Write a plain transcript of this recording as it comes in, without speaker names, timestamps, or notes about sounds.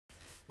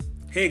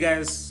Hey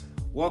guys,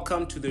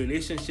 welcome to the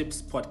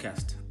Relationships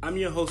Podcast. I'm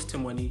your host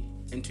Timwani,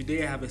 and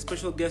today I have a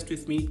special guest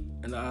with me,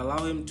 and I'll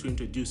allow him to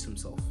introduce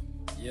himself.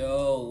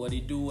 Yo, what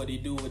it do?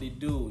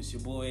 It's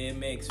your boy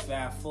MX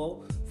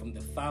Fafo from the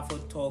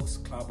Fafo Talks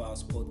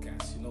Clubhouse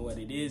Podcast. You know what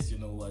it is, you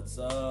know what's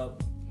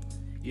up.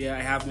 Yeah,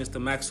 I have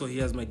Mr. Maxwell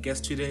here as my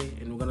guest today,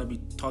 and we're gonna be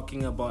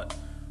talking about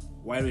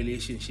why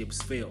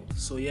relationships fail.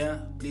 So yeah,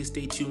 please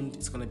stay tuned.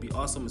 It's gonna be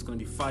awesome, it's gonna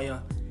be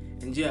fire,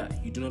 and yeah,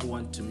 you do not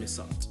want to miss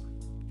out.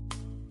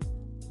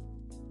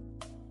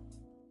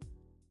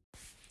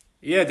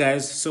 Yeah,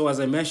 guys, so as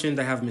I mentioned,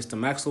 I have Mr.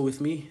 Maxwell with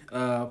me.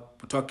 We're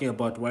talking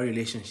about why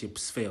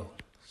relationships fail.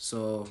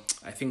 So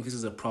I think this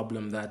is a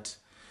problem that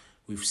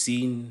we've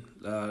seen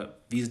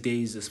these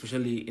days,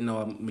 especially in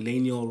our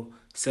millennial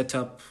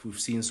setup. We've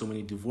seen so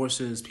many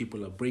divorces,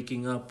 people are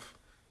breaking up,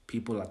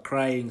 people are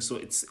crying. So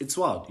it's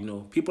wild, you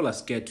know. People are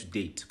scared to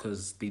date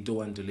because they don't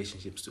want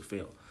relationships to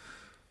fail.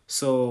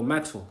 So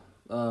Maxwell,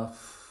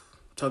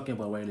 talking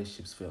about why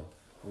relationships fail,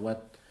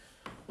 what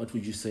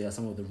would you say are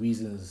some of the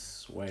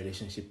reasons why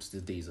relationships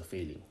these days are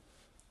failing?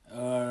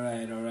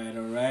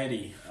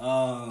 Alrighty.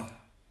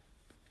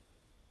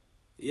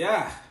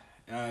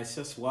 It's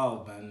just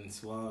wild, man.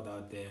 It's wild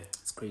out there.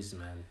 It's crazy,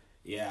 man.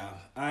 Yeah,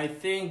 I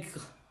think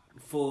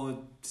for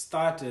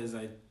starters,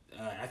 I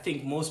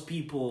think most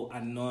people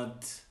are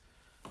not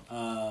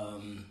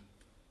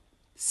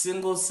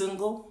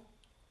single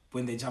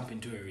when they jump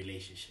into a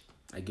relationship.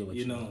 I get what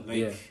you know, mean. like.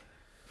 Yeah.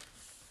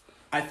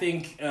 I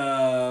think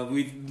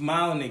with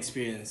my own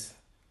experience,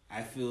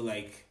 I feel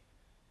like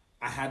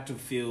I had to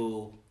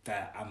feel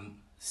that I'm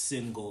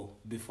single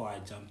before I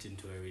jumped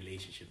into a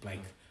relationship.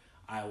 Like,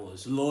 I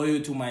was loyal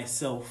to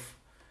myself.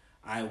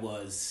 I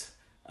was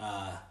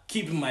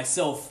keeping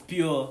myself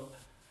pure.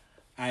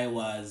 I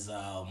was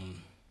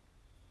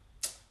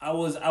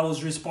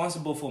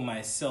responsible for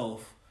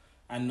myself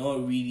and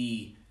not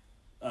really.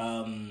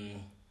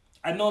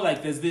 I know,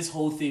 like, there's this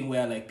whole thing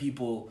where, like,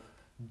 people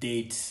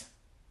date.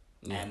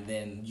 Yeah. And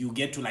then you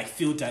get to like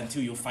filter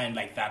until you find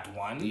like that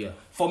one. Yeah.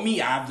 For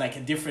me, I have like a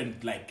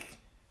different like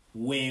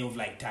way of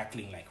like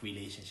tackling like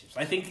relationships.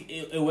 I think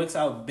it works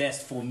out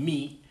best for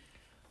me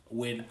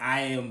when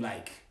I am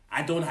like,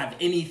 I don't have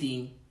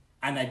anything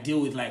and I deal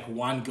with like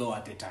one girl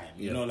at a time.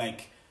 You know,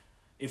 like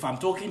if I'm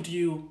talking to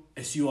you,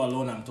 it's you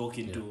alone I'm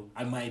talking to,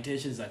 and my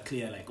intentions are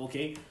clear. Like,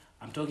 okay,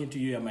 I'm talking to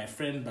you, you're my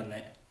friend, but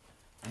like,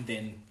 and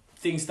then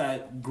things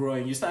start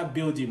growing. You start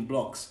building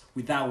blocks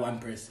with that one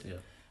person. Yeah.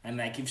 And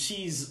like if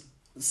she's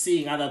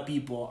seeing other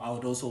people, I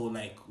would also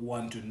like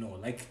want to know,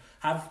 like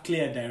have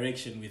clear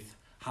direction with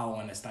how I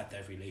want to start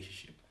that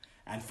relationship.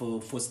 And for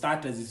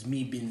starters, it's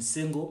me being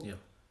single,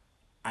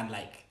 and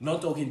like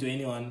not talking to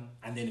anyone.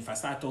 And then if I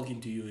start talking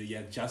to you,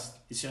 it's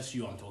just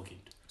you I'm talking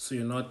to. So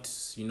you're not,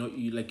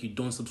 you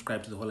don't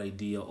subscribe to the whole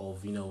idea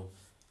of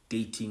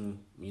dating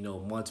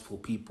multiple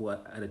people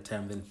at a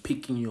time, then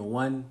picking your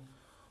one.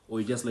 Or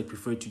you just like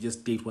prefer to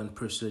just date one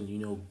person,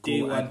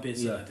 Date one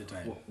person at a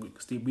time.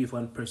 Stay with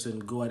one person,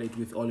 go at it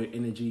with all your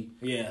energy.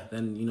 Yeah.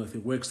 Then, if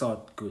it works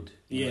out, good.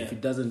 If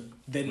it doesn't,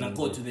 then I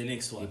go to the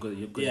next one.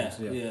 You're good.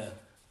 Yeah.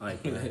 I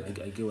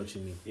get what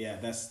you mean. Yeah,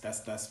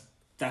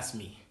 that's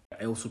me.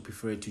 I also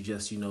prefer to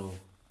just,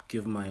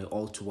 give my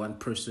all to one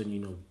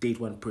person, date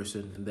one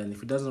person. And then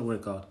if it doesn't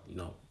work out,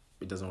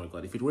 it doesn't work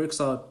out. If it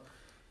works out,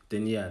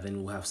 then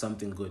we'll have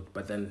something good.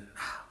 But then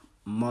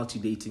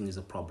multi-dating is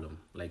a problem.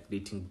 Like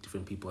dating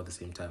different people at the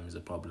same time is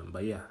a problem.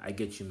 But yeah, I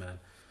get you, man.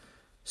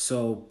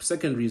 So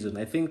second reason,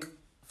 I think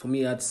for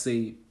me, I'd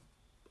say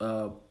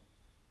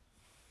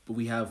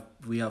we have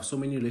so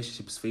many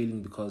relationships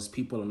failing because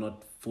people are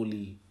not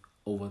fully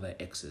over their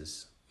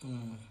exes.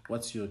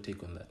 What's your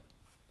take on that?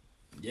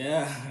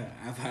 Yeah,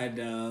 I've had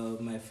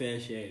my fair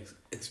share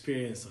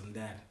experience on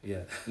that.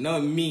 Yeah.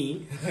 Not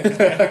me.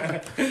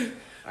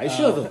 Are you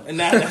sure though?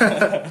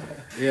 Nah.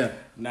 Yeah.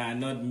 Nah,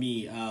 not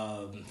me.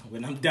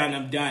 When I'm done,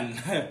 I'm done.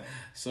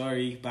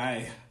 Sorry,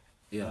 bye.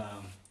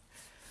 Yeah.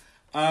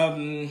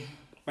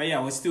 But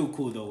yeah, we're still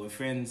cool though. We're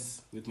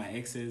friends with my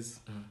exes.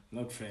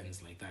 Not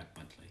friends like that,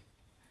 but like.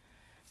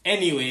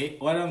 Anyway,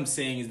 what I'm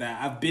saying is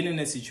that I've been in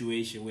a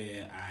situation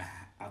where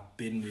I've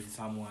been with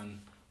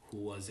someone who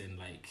wasn't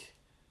like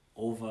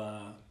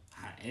over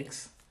her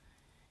ex,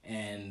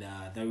 and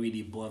that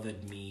really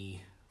bothered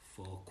me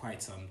for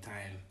quite some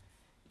time.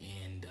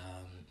 And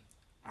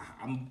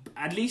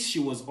at least she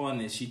was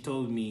honest. She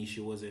told me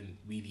she wasn't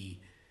really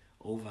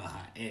over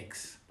her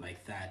ex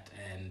like that,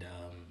 and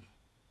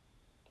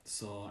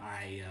so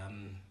I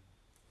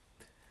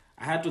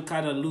had to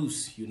cut her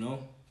loose,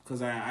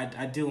 because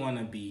I didn't want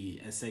to be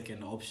a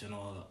second option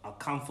or a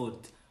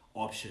comfort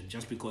option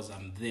just because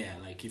I'm there.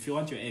 Like, if you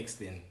want your ex,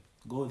 then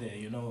go there,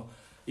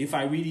 If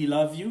I really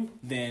love you,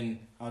 then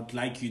I'd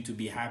like you to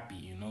be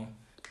happy,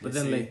 But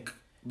then,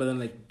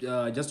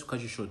 just to cut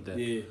you short there.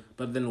 Yeah.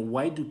 But then,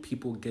 why do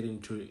people get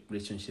into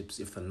relationships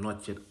if they're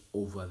not yet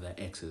over their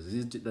exes?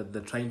 Is it that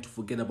they're trying to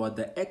forget about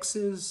their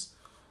exes,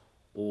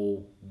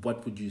 or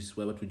what would you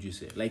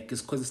say? Like,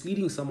 because it's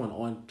leading someone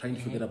on trying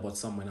to forget about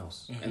someone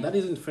else, and that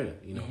isn't fair,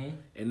 you know.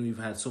 And we've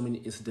had so many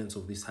incidents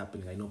of this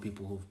happening. I know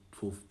people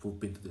who've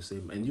been through the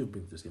same, and you've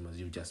been through the same as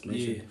you just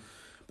mentioned. Yeah.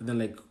 But then,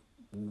 like,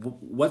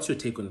 what's your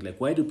take on it? Like,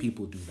 why do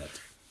people do that?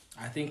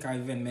 I think I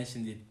even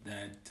mentioned it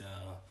that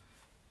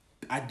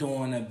I don't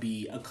want to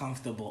be a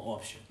comfortable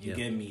option. You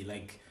get me?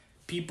 Like,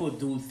 people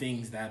do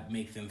things that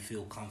make them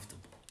feel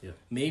comfortable. Yeah.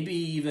 Maybe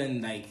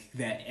even like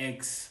their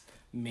ex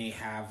may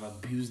have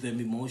abused them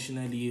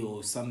emotionally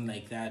or something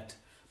like that,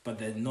 but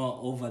they're not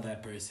over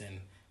that person,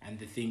 and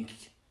they think,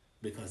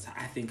 because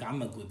I think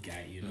I'm a good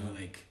guy, you know,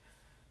 like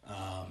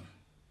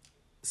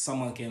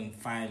someone can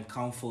find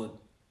comfort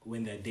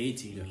when they're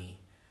dating me,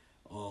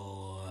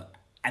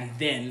 and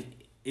then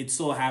it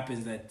so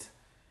happens that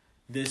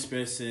this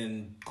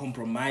person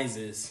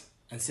compromises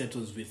and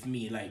settles with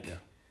me, like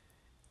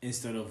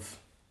instead of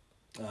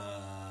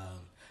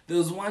there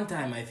was one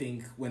time, I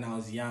think, when I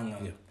was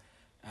young,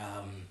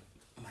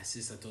 my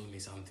sister told me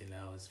something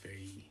that was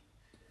very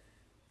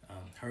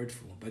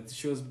hurtful, but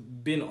she was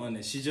being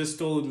honest. She just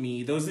told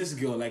me, there was this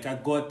girl, like, I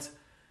got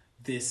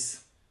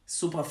this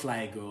super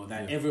fly girl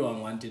that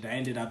everyone wanted. I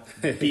ended up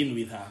being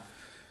with her,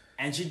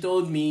 and she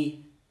told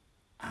me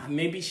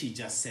maybe she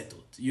just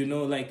settled, you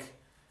know, like.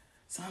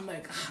 So I'm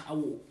like,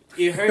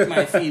 it hurt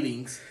my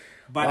feelings,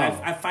 but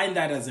wow. I find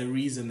that as a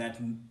reason that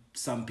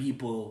some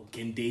people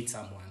can date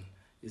someone.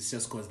 It's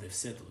just because they've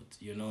settled,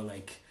 you know,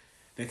 like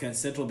they can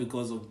settle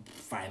because of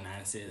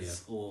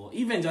finances or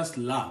even just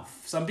love.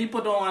 Some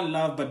people don't want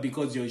love, but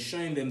because you're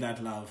showing them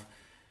that love,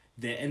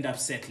 they end up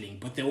settling,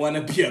 but they want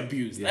to be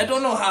abused. Yeah. I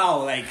don't know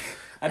how, like,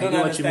 I don't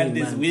understand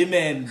this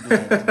women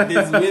blood.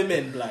 This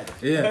women blood.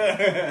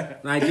 Yeah.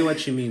 No, I get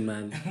what you mean,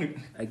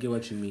 man. I get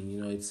what you mean.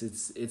 You know,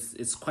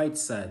 it's quite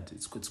sad.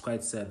 It's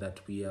quite sad that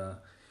we are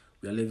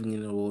living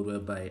in a world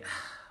whereby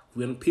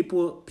when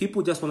people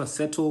just want to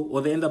settle,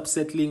 or they end up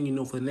settling, you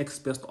know, for the next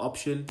best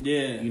option.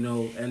 Yeah. You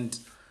know, and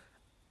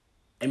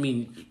I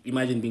mean,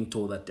 imagine being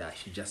told that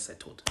she just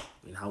settled.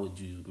 I mean, how would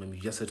you? Maybe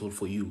you just settled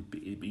for you.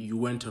 You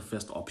weren't her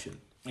first option.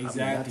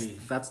 Exactly. I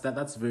mean,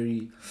 that's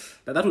very.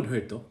 That would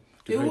hurt though.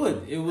 It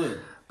would.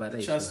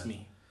 But trust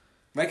me.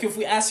 Like, if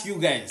we ask you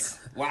guys,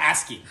 we're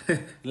asking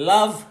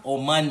love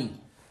or money.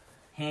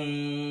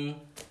 You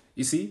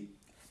see,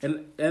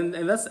 and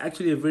that's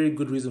actually a very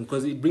good reason,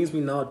 because it brings me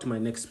now to my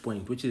next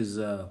point, which is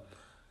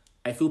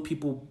I feel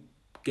people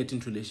get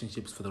into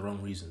relationships for the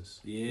wrong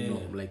reasons. Yeah. You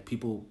know, like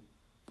people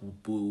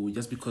who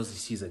just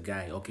because he's a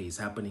guy, okay, it's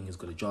happening, he's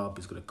got a job,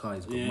 he's got a car,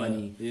 he's got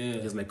money. Yeah.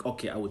 Just like,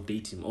 okay, I would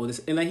date him. Or this,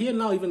 and I hear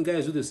now even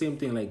guys do the same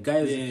thing. Like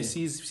guys, if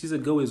he sees a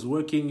girl is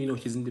working, you know,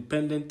 she's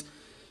independent,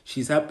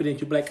 she's happening,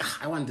 you'll be like,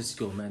 I want this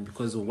girl, man,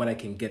 because of what I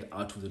can get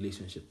out of the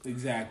relationship.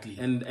 Exactly.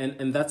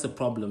 And that's a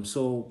problem.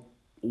 So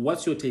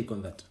what's your take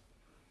on that?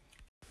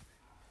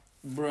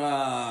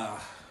 Bruh.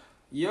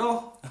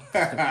 Yo.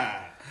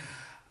 I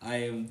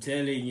am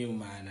telling you,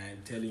 man.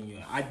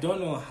 I don't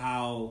know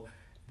how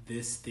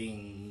this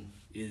thing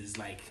is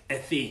like a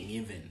thing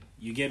even.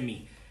 You get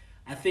me?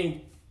 I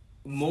think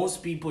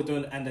most people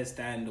don't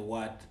understand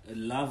what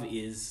love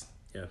is.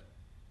 Yeah.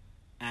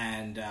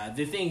 And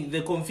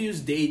they confuse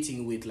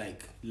dating with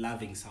like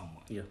loving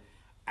someone. Yeah.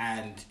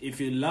 And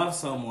if you love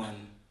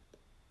someone,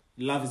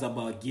 love is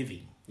about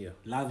giving. Yeah.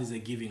 Love is a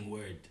giving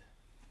word.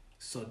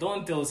 So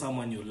don't tell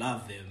someone you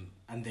love them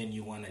and then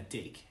you want to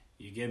take.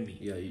 You get me?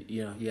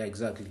 Yeah,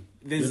 exactly.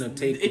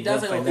 It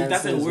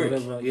doesn't work.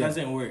 It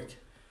doesn't work.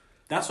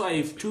 That's why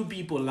if two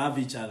people love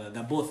each other,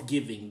 they're both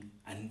giving,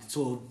 and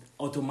so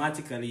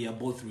automatically you're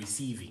both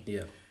receiving.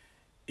 Yeah.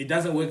 It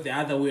doesn't work the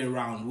other way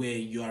around where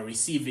you are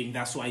receiving,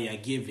 that's why you're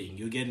giving.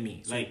 You get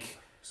me?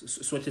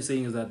 So what you're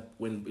saying is that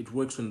when it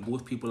works when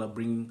both people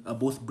are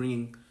both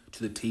bringing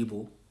to the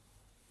table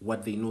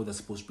what they know they're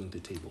supposed to bring to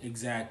the table.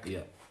 Exactly.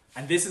 Yeah.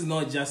 And this is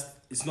not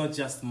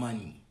just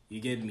money.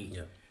 You get me?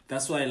 Yeah.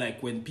 That's why,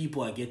 like, when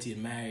people are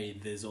getting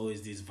married, there's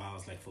always these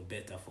vows, like, for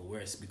better, for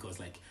worse. Because,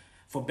 like,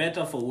 for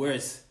better, for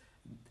worse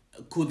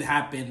could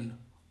happen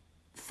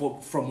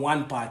from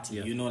one party.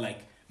 Yeah. You know, like,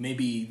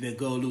 maybe the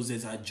girl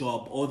loses her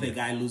job or the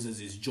guy loses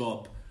his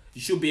job.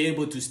 You should be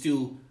able to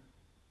still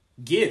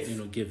give. You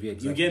know, give, yeah,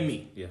 exactly. You get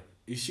me? Yeah.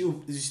 You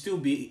should still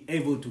be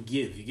able to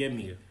give. You get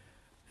me? Yeah.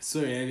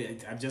 Sorry,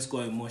 I just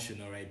got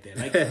emotional right there.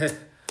 Like,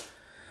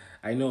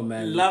 I know,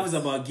 man. Love is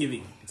about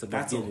giving. It's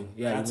about giving. All.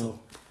 Yeah, that's all.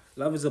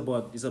 Love is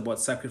about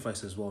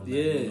sacrifice as well, man.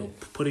 Yeah. You know,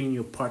 putting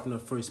your partner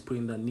first,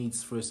 putting their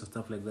needs first and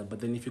stuff like that.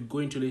 But then if you go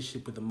into a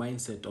relationship with the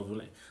mindset of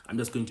like, I'm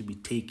just going to be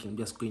taking, I'm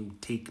just going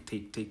to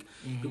take,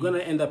 you're gonna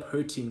end up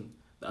hurting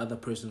the other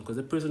person, because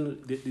the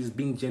person is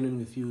being genuine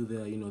with you.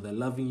 They're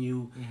loving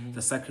you,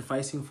 they're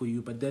sacrificing for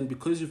you. But then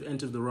because you've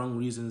entered the wrong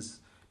reasons,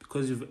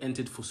 because you've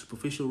entered for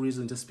superficial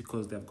reasons, just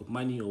because they've got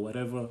money or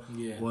whatever,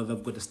 or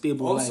they've got a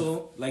stable life.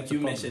 Also, like you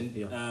mentioned,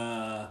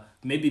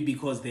 maybe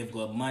because they've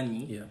got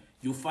money,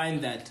 you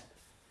find that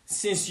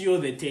since you're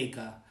the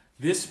taker,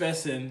 this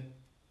person,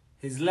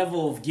 his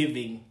level of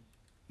giving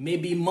may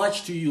be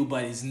much to you,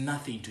 but it's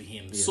nothing to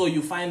him. Yeah. So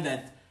you find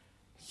that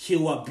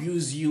he'll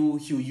abuse you,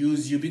 he'll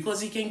use you,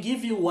 because he can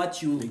give you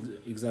what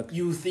Exactly.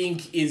 you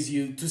think is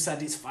you to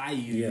satisfy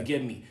you. Yeah. You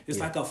get me? It's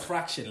like a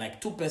fraction,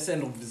 like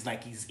 2% of his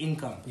like his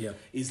income. Yeah.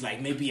 Is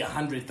like maybe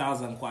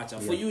 100,000 kwacha.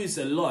 For you, it's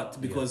a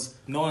lot because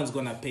no one's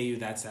gonna pay you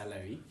that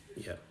salary.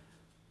 Yeah.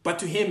 But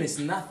to him, it's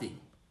nothing.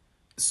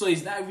 So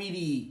is that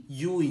really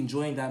you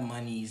enjoying that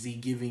money? Is he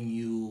giving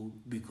you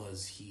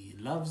because he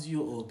loves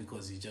you, or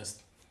because he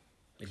just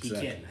he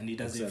can and he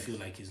doesn't feel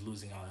like he's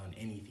losing out on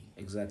anything?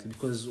 Exactly,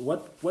 because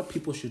what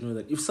people should know,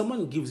 that if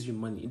someone gives you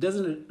money, it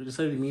doesn't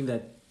necessarily mean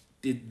that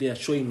they are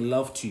showing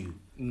love to you.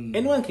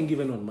 Anyone can give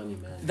anyone money,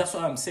 man. That's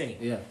what I'm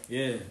saying.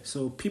 Yeah.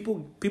 So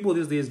people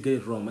these days get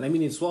it wrong, and I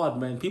mean it's hard,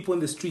 man. People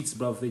in the streets,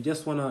 bro, they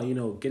just wanna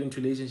get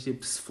into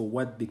relationships for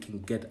what they can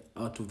get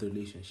out of the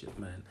relationship,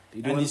 man.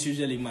 It's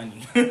usually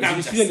money.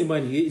 It's usually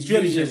money. It's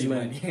usually just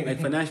money. Like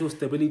financial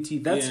stability.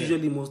 That's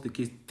usually most the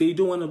case. They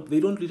don't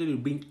literally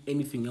bring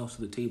anything else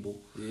to the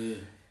table. Yeah.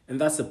 And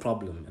that's a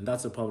problem,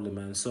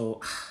 man. So,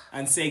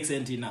 and sex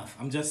ain't enough.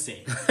 I'm just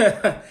saying.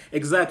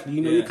 Exactly.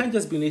 You can't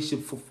just be in a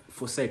relationship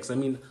for sex. I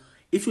mean,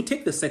 if you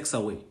take the sex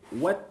away,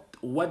 what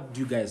do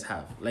you guys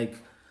have? Like,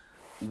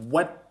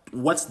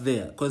 what's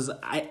there? Because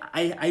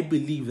I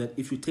believe that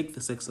if you take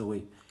the sex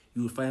away,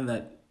 you will find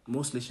that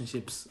most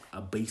relationships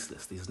are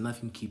baseless. There's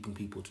nothing keeping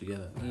people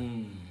together.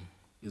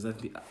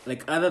 Exactly.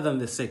 Like, other than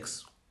the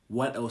sex,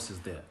 what else is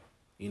there?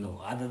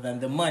 Other than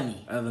the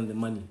money.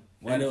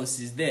 What else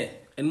is there?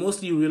 And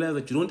mostly you realize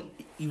that you don't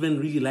even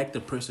really like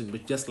the person,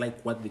 but just like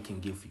what they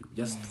can give you,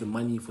 just the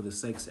money for the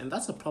sex. And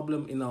that's a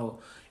problem in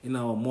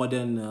our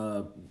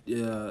modern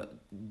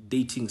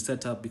dating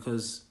setup,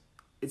 because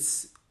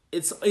it's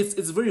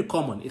very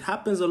common. It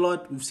happens a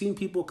lot. We've seen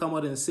people come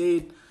out and say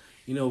it.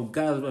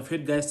 Guys, I've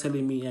heard guys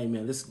telling me, "Hey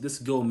man, this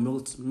girl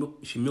milked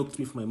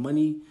me for my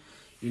money."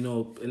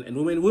 And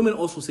women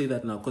also say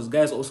that now, because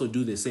guys also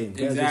do the same.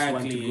 Guys just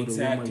want to go to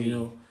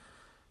women,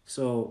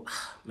 So,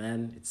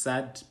 man, it's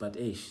sad, but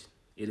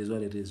it is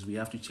what it is. We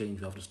have to change.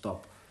 We have to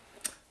stop.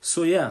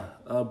 So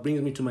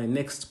brings me to my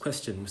next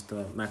question,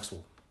 Mr.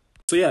 Maxwell.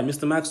 So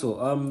Mr.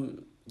 Maxwell,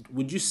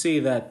 would you say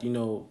that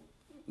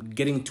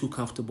getting too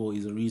comfortable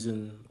is a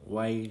reason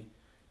why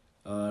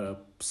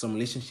some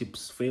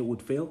relationships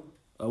would fail?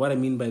 What I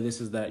mean by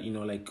this is that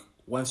like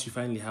once you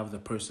finally have the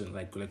person,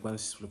 like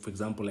once, for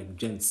example, like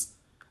gents.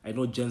 I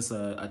know gents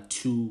are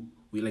too.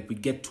 We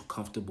get too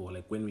comfortable.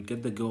 Like when we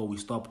get the girl, we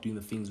stop doing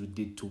the things we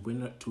did to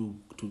win her, to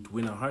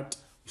win her heart.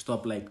 We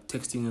stop like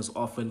texting as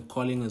often,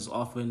 calling as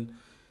often,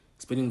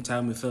 spending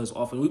time with her as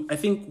often. I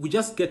think we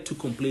just get too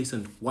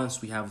complacent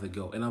once we have the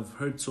girl. And I've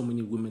heard so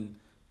many women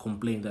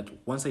complain that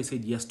once I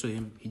said yes to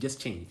him, he just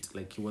changed.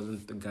 Like he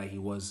wasn't the guy he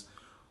was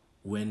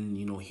when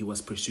he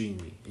was pursuing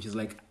me. And she's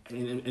like,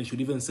 and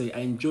she'd even say, I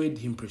enjoyed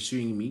him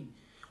pursuing me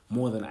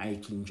more than I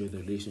can enjoy the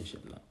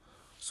relationship now.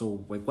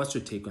 So, like, what's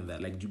your take on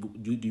that? Like, do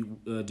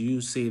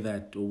you say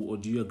that, or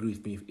do you agree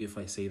with me if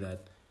I say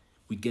that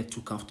we get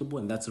too comfortable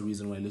and that's the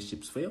reason why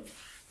relationships fail?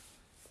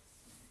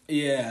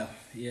 Yeah.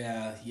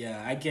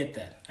 I get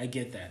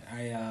that.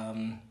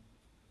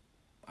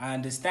 I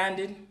understand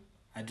it.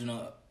 I do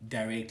not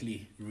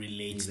directly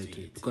relate to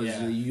it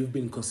because you've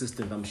been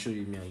consistent. I'm sure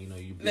you've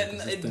been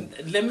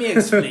consistent. Let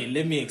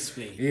me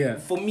explain. Yeah.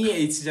 For me,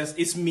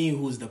 it's me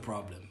who's the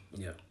problem.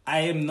 Yeah. I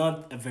am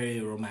not a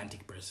very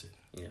romantic person.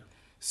 Yeah.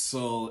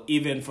 So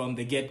even from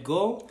the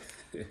get-go,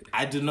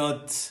 I do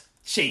not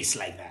chase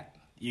like that.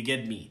 You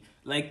get me?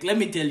 Like, let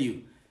me tell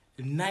you,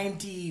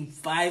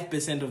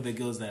 95% of the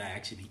girls that I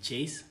actually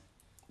chase,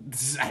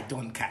 I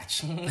don't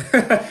catch.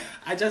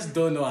 I just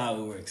don't know how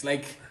it works.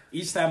 Like,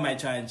 each time I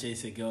try and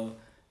chase a girl,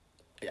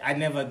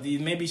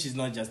 maybe she's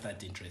not just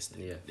that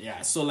interested.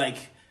 Yeah. So, like,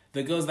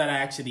 the girls that I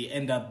actually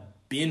end up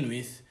being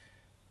with,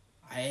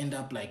 I end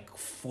up, like,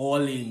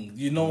 falling.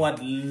 You know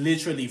what?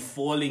 Literally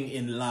falling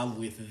in love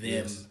with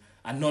them. Yes.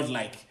 And not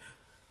like,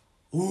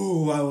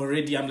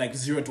 I'm like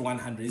 0 to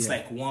 100. It's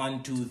like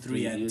 1, 2,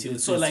 3, and 2.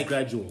 So like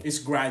gradual. It's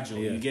gradual.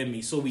 You get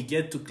me? So we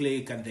get to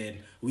click, and then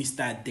we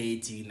start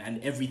dating,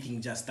 and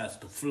everything just starts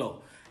to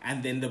flow.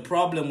 And then the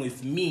problem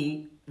with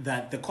me,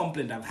 that the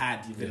complaint I've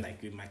had, even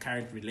like with my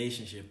current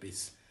relationship,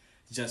 is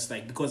just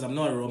like, because I'm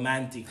not a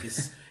romantic.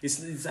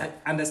 It's like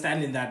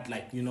understanding that,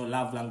 like,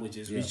 love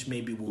languages, which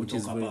maybe we'll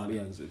talk about.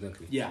 Yeah,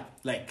 exactly. Yeah,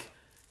 like,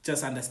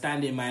 just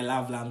understanding my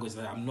love language,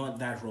 that I'm not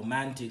that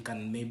romantic,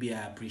 and maybe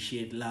I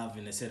appreciate love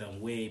in a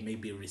certain way,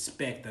 maybe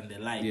respect and the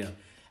like. Yeah.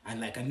 And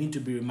like, I need to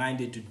be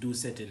reminded to do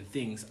certain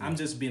things. Yeah. I'm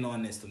just being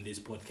honest on this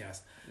podcast.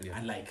 Yeah.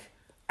 And like,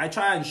 I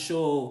try and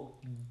show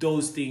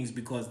those things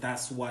because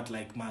that's what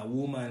like my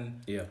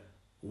woman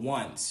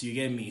wants. You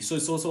get me? So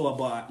it's also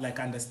about like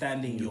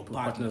understanding your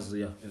partners.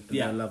 And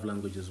their love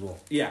language as well.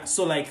 Yeah.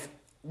 So like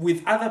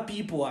with other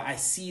people, I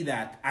see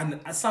that,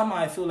 and somehow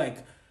I feel like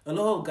a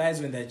lot of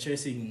guys, when they're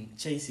chasing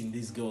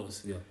these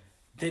girls,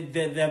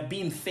 they're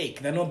being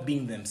fake. They're not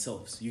being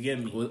themselves. You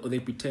get me? Or they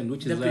pretend,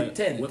 which they is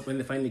pretend. Like when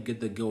they finally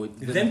get the girl,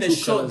 then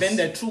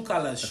their true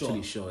colors show.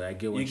 Actually show. I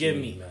get what you get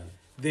me, man.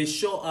 They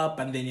show up,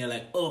 and then you're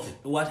like, oh,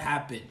 what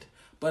happened?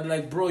 But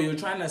like, bro, you're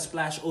trying to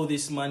splash all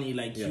this money,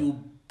 like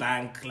you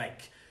bank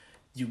like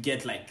you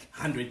get like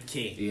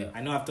 100K. Yeah.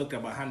 I know I've talked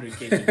about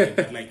 100K today,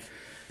 but like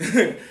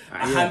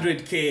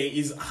 100K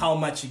is how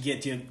much you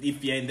get.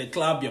 If you're in the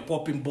club, you're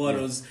popping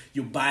bottles,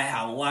 you buy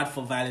what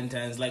for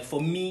Valentine's. Like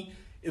for me,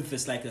 if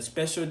it's like a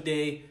special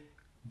day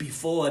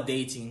before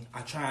dating,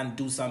 I try and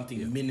do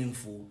something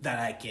meaningful that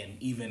I can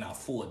even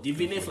afford.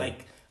 Even if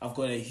like I've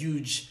got a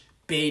huge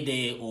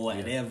payday or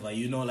whatever,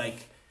 you know,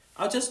 like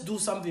I'll just do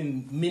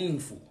something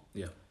meaningful.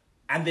 Yeah.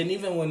 And then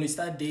even when we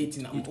start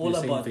dating, I'm all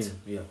about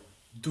Yeah.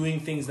 doing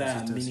things that are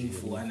Consistency,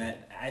 meaningful. And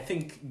I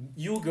think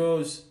you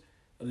girls,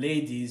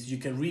 ladies, you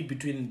can read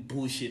between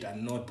bullshit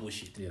and not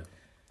bullshit. Yeah.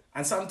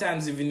 And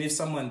sometimes even if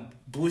someone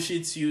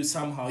bullshits you,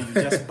 somehow you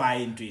just buy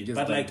into it. Just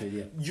But buy like, into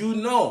it, you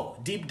know,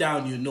 deep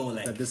down you know,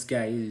 like, that this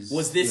guy is...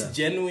 was this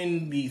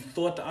genuinely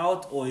thought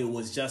out, or it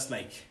was just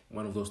like...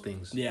 one of those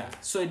things. Yeah.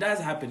 So it does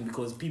happen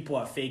because people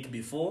are fake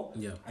before,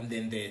 Yeah. and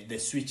then they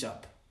switch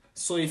up.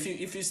 So if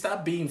you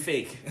start being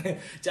fake,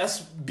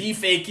 just be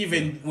fake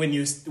even when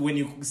you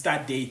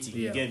start dating.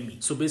 Yeah. You get me?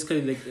 So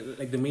basically,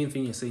 like the main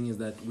thing you're saying is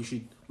that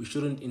we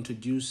shouldn't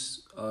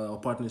introduce our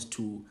partners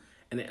to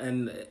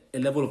a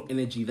level of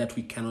energy that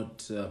we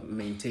cannot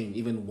maintain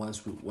even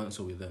once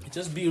we're with them.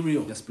 Just be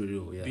real. Just be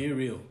real. Yeah. Be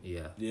real.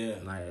 Yeah. Yeah.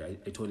 And I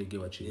totally get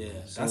what you mean.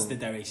 Yeah. So, That's the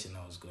direction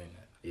I was going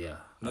at. yeah.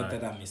 Not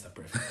Alright. that I'm Mr.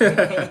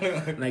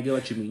 Perfect. And I get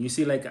what you mean. You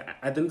see, like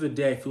at the end of the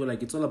day, I feel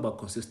like it's all about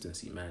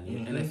consistency, man.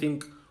 Yeah? And I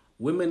think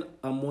women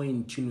are more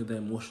in tune with their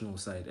emotional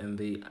side, and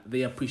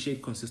they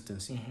appreciate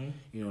consistency.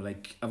 You know,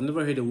 like I've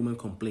never heard a woman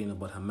complain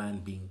about her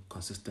man being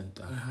consistent,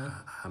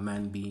 her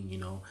man being, you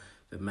know,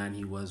 the man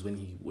he was when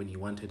he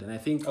wanted. And I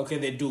think Okay,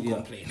 they do Yeah.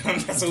 complain.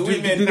 So Do-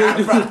 women, do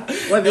they-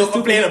 bro, they'll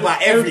complain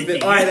about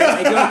everything. All right,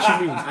 I get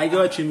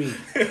what you mean.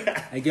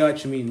 I get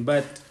what you mean.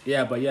 But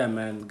yeah,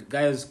 man,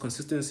 guys,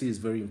 consistency is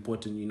very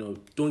important. You know,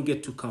 don't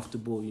get too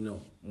comfortable. You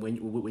know, when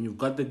you've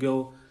got the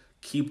girl,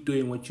 keep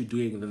doing what you're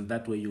doing, and then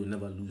that way you'll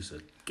never lose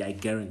her. I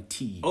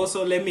guarantee.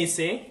 Also, let me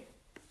say,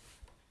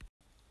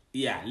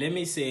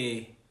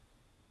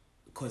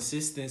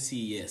 consistency,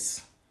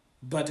 yes.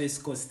 But it's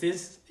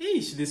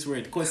this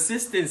word.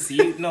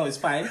 Consistency, no, it's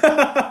fine.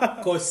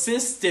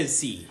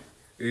 Consistency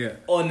Yeah.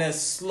 on a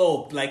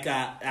slope, like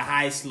a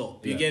high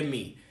slope. You Yeah. get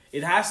me?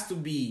 It has to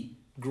be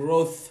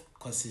growth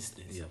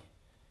consistency. Yeah.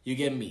 You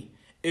get me?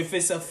 If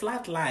it's a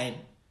flat line,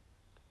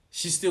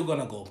 she's still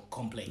gonna go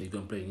complain. You're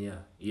complaining,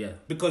 yeah.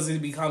 Because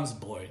it becomes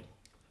boring.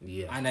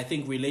 Yeah. And I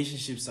think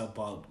relationships are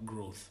about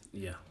growth.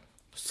 Yeah.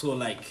 So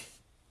like,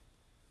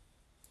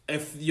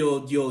 if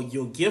your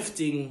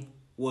gifting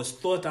was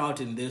thought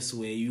out in this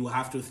way, you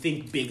have to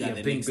think bigger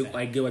the next time.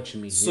 I get what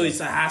you mean. So yeah.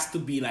 it has to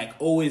be like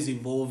always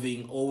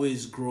evolving,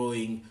 always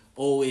growing,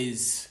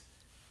 always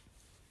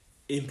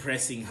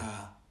impressing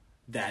her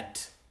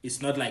that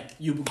it's not like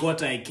you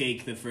got her a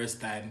cake the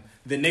first time,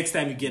 the next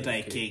time you get her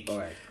a cake, All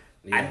right.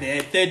 and the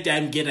third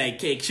time get her a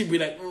cake, she'll be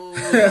like,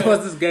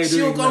 what's this guy doing?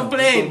 she'll now?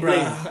 complain, bro.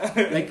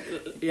 Like,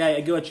 yeah,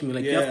 I get what you mean.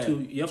 Like, Yeah.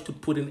 you have to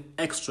put in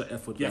extra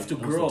effort. You like, have to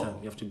most of the grow. time.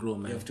 You have to grow,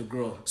 man. You have to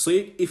grow. So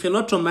if you're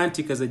not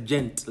romantic as a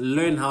gent,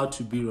 learn how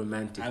to be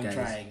romantic, I'm guys.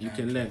 trying, You I'm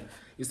can learn.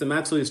 Mr.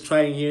 Maxwell is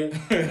trying here.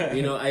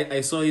 You know,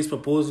 I saw his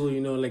proposal, you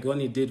know, like when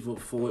he did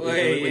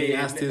when he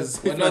asked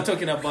his... We're not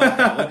talking about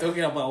that. We're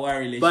talking about our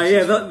relationship. But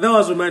yeah, that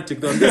was romantic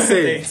though. I'm just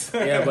saying. Thanks.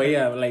 Yeah, but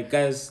yeah, like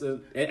guys,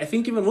 I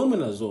think even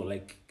women as well.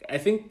 Like I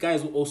think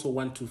guys also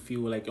want to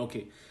feel like,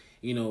 okay,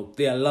 you know,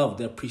 they are loved,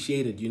 they're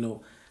appreciated. You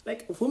know,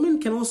 like women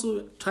can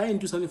also try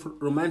and do something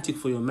romantic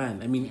for your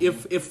man. I mean,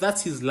 if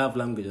that's his love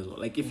language as well.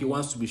 Like if he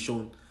wants to be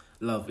shown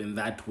love in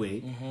that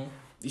way,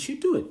 you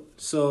should do it.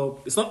 So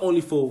it's not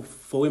only for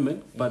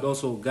women, but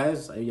also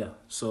guys. Yeah.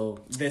 So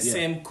the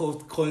same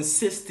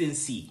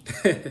consistency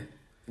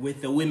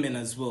with the women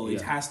as well. It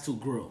Yeah. has to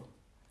grow.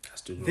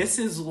 Has to grow. This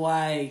is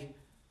why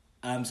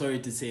I'm sorry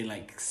to say,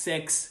 like,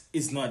 sex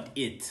is not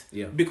it.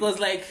 Yeah. Because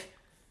like,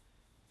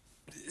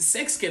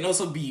 sex can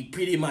also be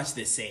pretty much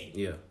the same.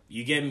 Yeah.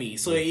 You get me?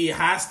 So it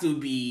has to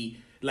be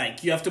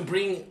like you have to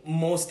bring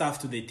more stuff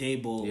to the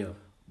table. Yeah.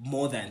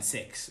 More than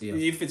sex. Yeah.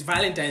 If it's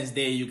Valentine's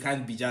Day, you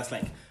can't be just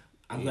like,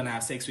 I'm gonna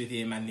have sex with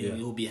him and then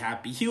he'll be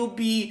happy. He'll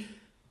be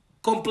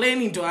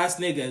complaining to us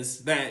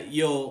niggas that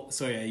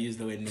sorry, I used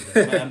the word niggas,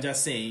 but I'm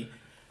just saying,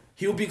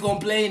 he'll be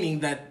complaining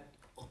that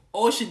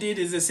all she did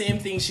is the same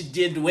thing she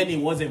did when it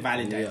wasn't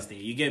Valentine's Day.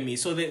 You get me?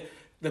 So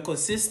the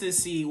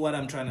consistency, what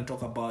I'm trying to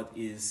talk about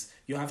is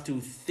you have to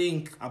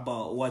think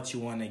about what you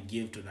want to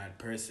give to that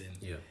person.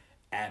 Yeah.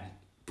 And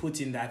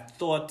put in that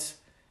thought,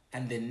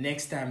 and the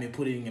next time you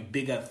put in a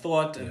bigger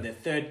thought, and the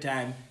third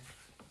time,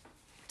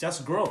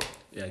 just grow.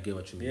 Yeah, I get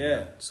what you mean.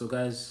 Yeah. So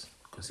guys,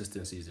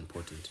 consistency is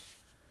important.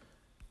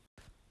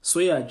 So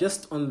yeah,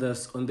 just on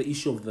the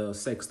issue of the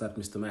sex that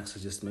Mr. Max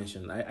has just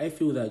mentioned, I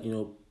feel that, you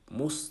know,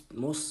 most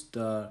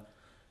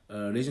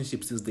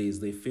relationships these days,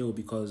 they fail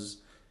because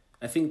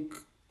I think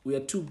we are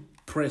too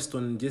pressed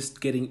on just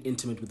getting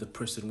intimate with the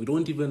person. We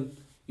don't even,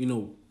 you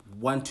know,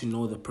 want to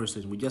know the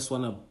person. We just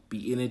want to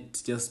be in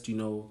it just, you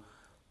know,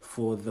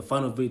 for the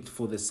fun of it,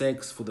 for the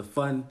sex, for the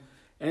fun.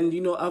 And,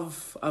 you know,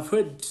 I've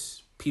heard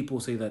people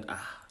say that,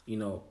 you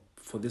know,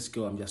 for this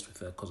girl, I'm just with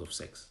her because of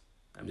sex.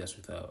 I'm just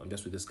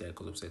with this guy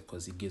because of sex,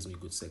 because he gives me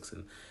good sex.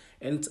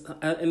 And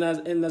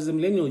as a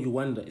millennial, you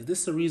wonder, is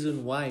this the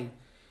reason why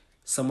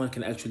someone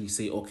can actually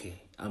say, okay,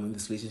 I'm in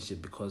this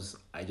relationship because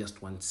I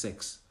just want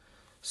sex?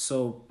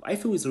 So I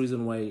feel it's the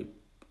reason why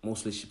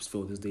most relationships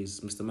fail these days.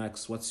 Mr.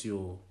 Max, what's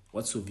your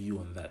view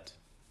on that?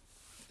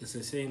 It's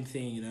the same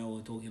thing that we're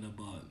talking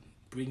about,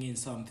 bringing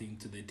something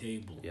to the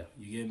table. Yeah.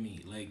 You get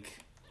me? Like,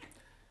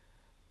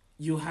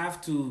 you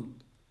have to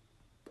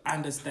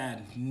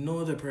understand,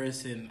 know the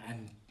person,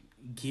 and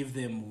give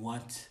them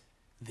what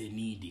they're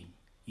needing.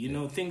 You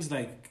know, things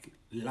like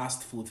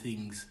lustful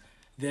things,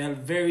 they are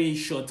very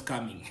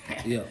shortcoming.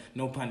 Yeah.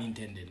 No pun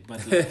intended.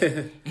 But like,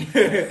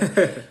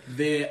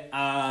 they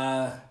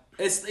are...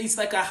 It's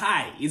like a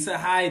high. It's a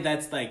high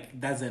that's like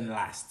doesn't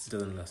last.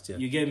 Doesn't last, yeah.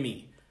 You get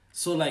me?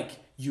 So like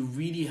you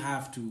really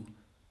have to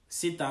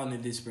sit down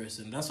with this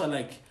person. That's why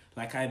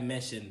like I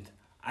mentioned,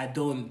 I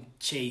don't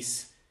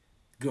chase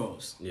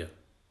girls. Yeah.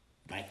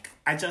 Like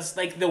I just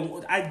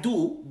I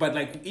do, but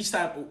like each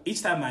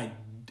time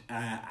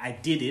I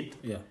did it,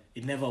 Yeah.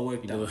 it never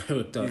worked out.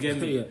 Worked out. You get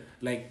me? Yeah.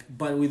 Like,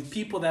 but with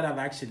people that I've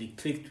actually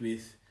clicked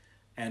with,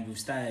 and we've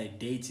started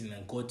dating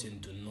and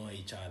gotten to know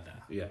each other.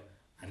 Yeah.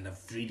 And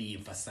I've really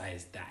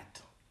emphasized that.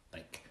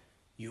 Like,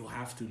 you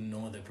have to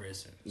know the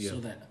person. Yeah. So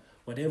that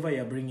whatever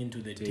you're bringing to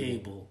the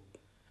table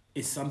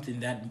is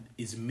something that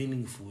is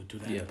meaningful to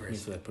that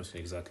person. To that person,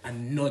 exactly.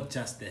 And not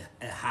just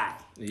a high.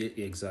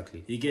 Yeah,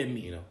 exactly. You get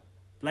me? You know.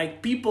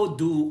 Like, people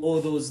do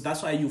all those...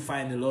 That's why you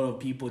find a lot of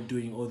people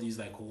doing all these,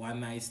 like,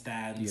 one-night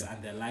stands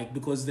and they're like...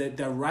 Because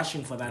they're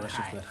rushing for that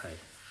high.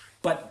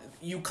 But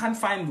you can't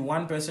find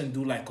one person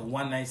do, like, a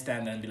one-night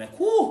stand and be like,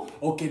 whoo,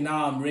 okay,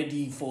 now I'm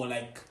ready for,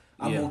 like...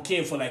 I'm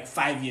okay for like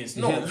 5 years.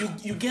 No,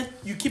 you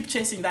keep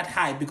chasing that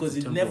high because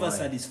it never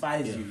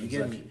satisfies you. You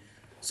get me?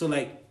 So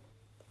like,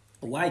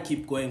 why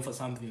keep going for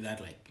something that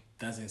like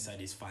doesn't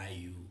satisfy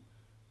you,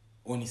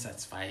 only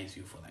satisfies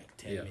you for like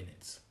 10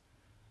 minutes?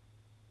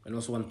 And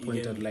also one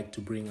point I'd like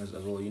to bring as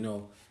well,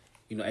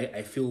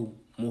 I feel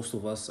most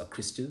of us are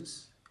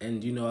Christians,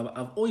 and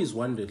I've always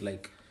wondered,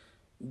 like,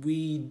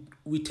 we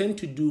tend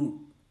to do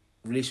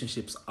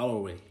relationships our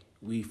way.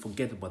 We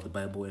forget about the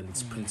Bible and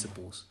its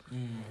principles.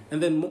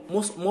 And then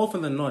more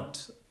often than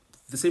not,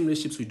 the same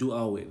relationships we do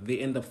our way, they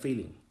end up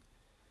failing.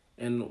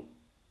 And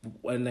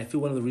I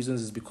feel one of the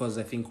reasons is because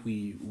I think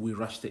we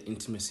rush the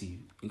intimacy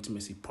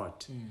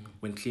part,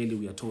 when clearly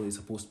we are told it's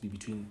supposed to be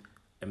between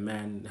a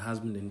man, a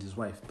husband, and his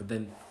wife. But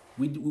then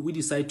we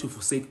decide to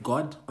forsake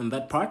God on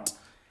that part,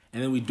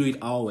 and then we do it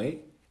our way.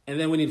 And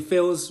then when it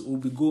fails,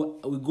 we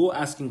go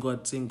asking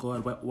God, saying,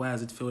 God, why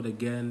has it failed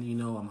again?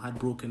 I'm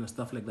heartbroken and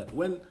stuff like that.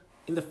 When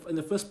in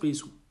the first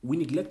place, we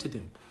neglected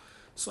him.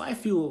 So I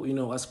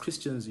feel, as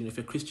Christians, if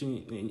you're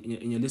Christian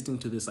and you're listening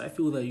to this, I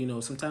feel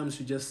that, sometimes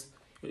you just,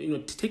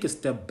 take a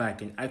step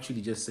back and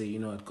actually just say,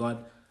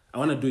 God, I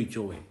want to do it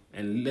your way,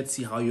 and let's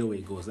see how your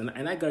way goes.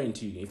 And I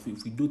guarantee you, if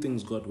we do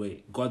things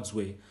God's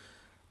way,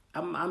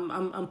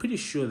 I'm pretty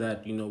sure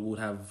that,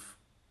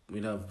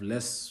 we'd have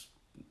less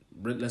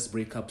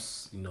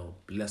breakups,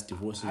 less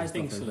divorces and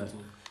stuff like that.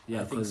 Too.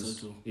 Yeah, I think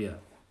so too. Yeah.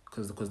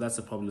 Because that's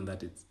a problem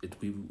that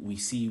we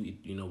see,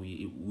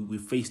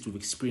 we've faced, we've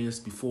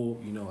experienced before,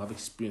 I've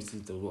experienced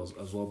it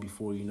as well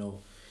before,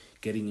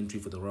 getting into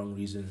it for the wrong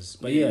reasons.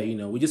 But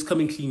we're just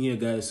coming clean here,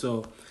 guys.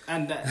 So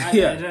and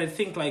I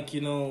think, like,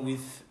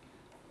 with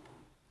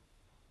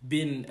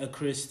being a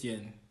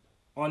Christian,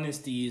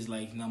 honesty is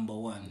like number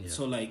one. Yeah.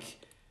 So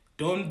like,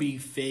 don't be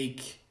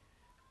fake,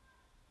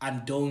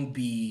 and don't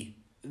be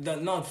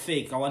not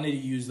fake. I wanted to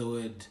use the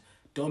word.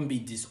 Don't be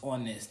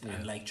dishonest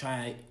and like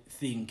try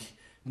think.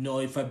 No,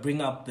 if I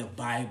bring up the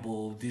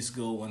Bible, this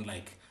girl won't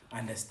like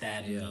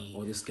understand me.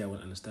 Or this guy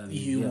won't understand me.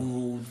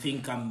 You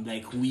think I'm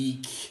like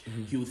weak.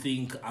 You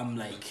think I'm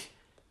like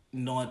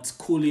not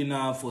cool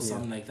enough or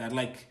something like that.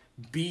 Like,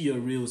 be your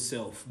real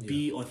self.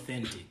 Be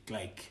authentic.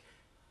 Like,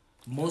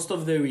 most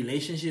of the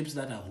relationships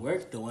that have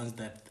worked, the ones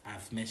that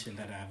I've mentioned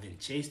that I've been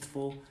chased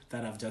for,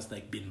 that I've just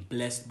like been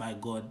blessed by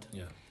God,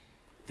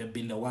 they've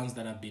been the ones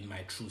that have been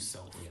my true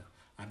self. Yeah.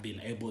 I've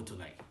been able to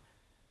like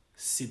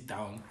sit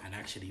down and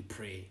actually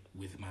pray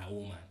with my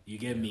woman. You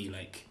get me?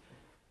 Like,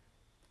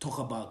 talk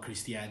about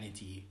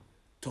Christianity,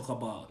 talk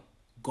about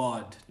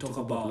God, talk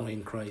about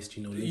in Christ.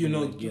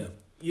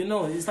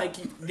 It's like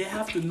they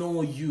have to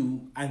know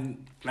you,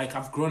 and like,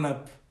 I've grown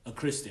up a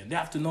Christian. They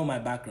have to know my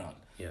background.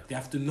 Yeah. They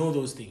have to know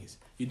those things.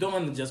 You don't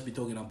want to just be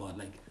talking about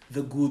like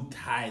the good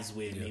highs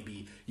where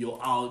maybe you're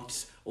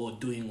out or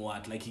doing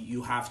what. Like,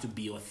 you have to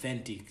be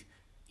authentic,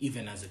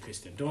 even as a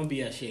Christian. Don't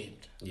be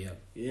ashamed. Yeah.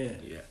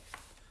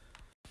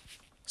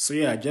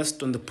 So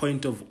just on the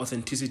point of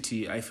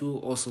authenticity, I feel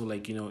also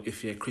like,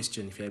 if you're a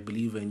Christian, if you're a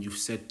believer and you've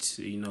set,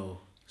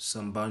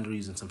 some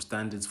boundaries and some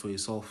standards for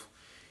yourself,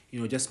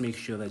 just make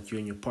sure that you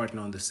and your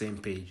partner are on the same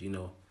page.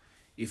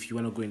 If you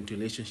want to go into a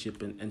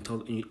relationship and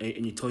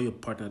you tell your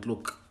partner,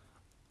 look,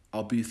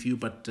 I'll be with you,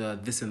 but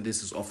this and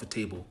this is off the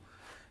table,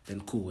 then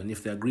cool. And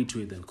if they agree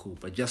to it, then cool.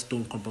 But just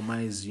don't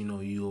compromise,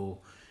 your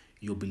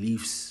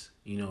beliefs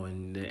you know,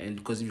 and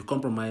because if you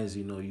compromise,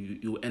 you know,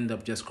 you end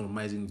up just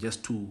compromising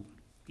just to,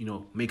 you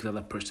know, make the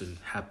other person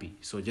happy.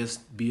 So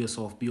just be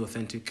yourself, be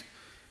authentic,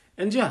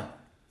 and yeah,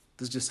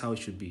 that's just how it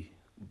should be.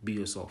 Be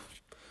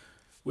yourself.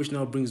 Which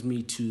now brings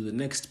me to the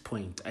next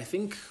point. I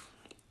think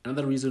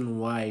another reason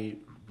why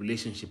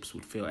relationships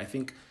would fail, I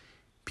think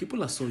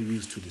people are so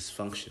used to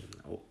dysfunction.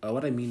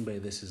 What I mean by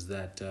this is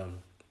that,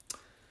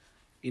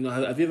 you know,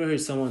 have you ever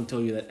heard someone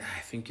tell you that, I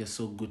think you're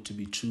so good to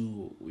be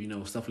true, you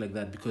know, stuff like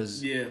that,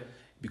 because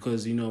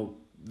you know,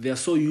 they're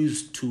so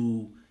used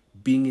to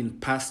being in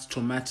past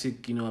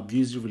traumatic, you know,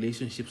 abusive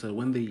relationships that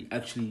when they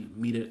actually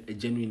meet a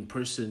genuine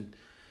person,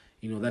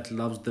 you know, that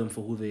loves them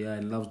for who they are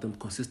and loves them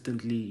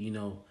consistently, you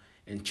know,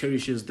 and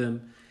cherishes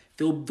them,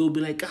 they'll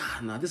be like,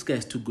 nah, this guy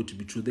is too good to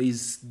be true.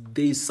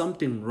 There's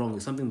something wrong.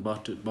 There's something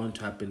bound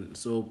to happen.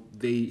 So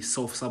they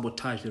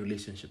self-sabotage the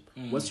relationship.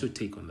 What's your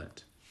take on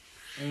that?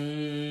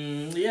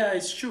 Yeah,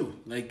 it's true.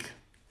 Like,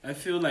 I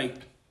feel like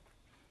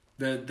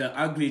the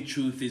ugly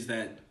truth is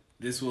that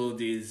this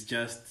world is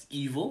just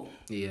evil.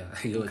 Yeah.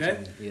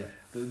 Okay? Yeah.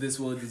 This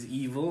world is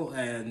evil,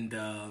 and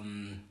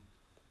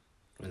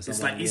It's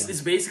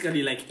it's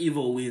basically like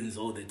evil wins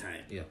all the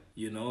time. Yeah.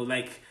 You know,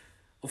 like,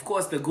 of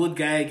course the good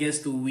guy gets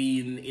to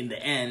win in the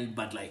end,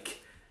 but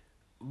like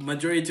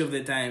majority of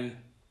the time,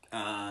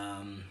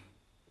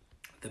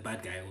 the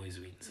bad guy always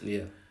wins.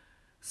 Yeah.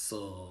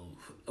 So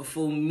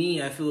for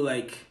me, I feel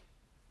like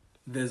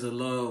there's a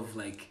lot of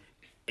like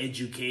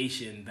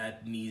education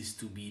that needs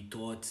to be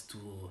taught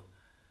to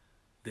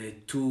the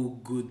too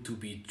good to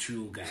be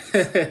true guys.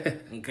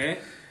 Okay?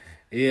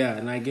 Yeah,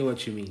 and I get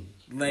what you mean.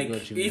 Like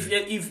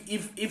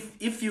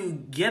if you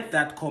get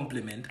that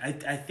compliment,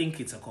 I think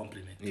it's a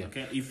compliment. Yeah.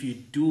 Okay? If you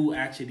do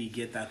actually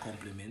get that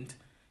compliment,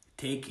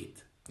 take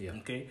it. Yeah.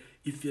 Okay?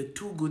 If you're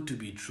too good to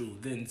be true,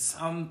 then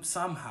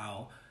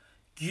somehow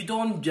you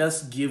don't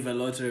just give a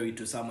lottery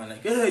to someone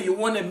like, hey, you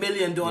won $1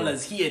 million,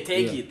 here,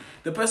 take it.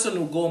 The person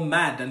will go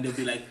mad and they'll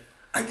be like,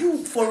 are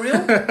you for real?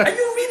 Are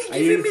you really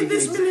giving me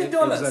this $1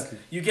 million? Exactly.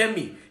 You get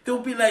me? They'll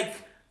be like,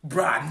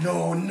 bruh,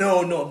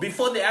 no.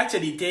 Before they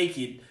actually take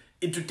it,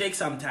 it will take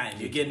some time,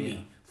 you get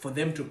me? For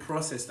them to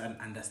process and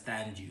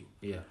understand you.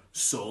 Yeah.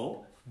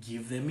 So,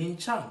 give them in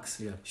chunks.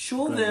 Yeah.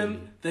 Show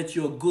them that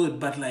you're good,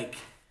 but like,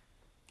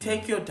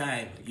 take your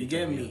time, you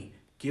get me?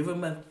 Give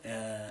them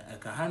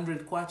like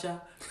 100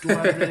 kwacha,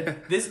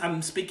 200.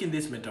 I'm speaking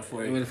this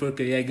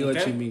metaphorically. Yeah, I get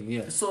what you mean.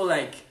 Yeah. So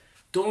like,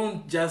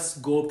 don't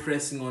just go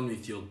pressing on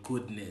with your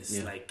goodness.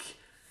 Yeah. Like,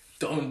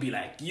 don't be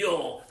like,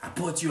 yo, I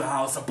bought you a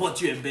house, I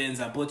bought you a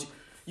Benz,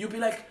 You'll be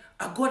like,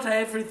 I got her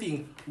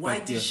everything. Why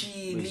did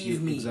she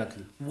leave me?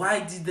 Exactly.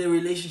 Why did the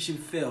relationship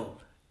fail?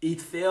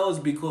 It fails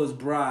because,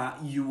 bruh,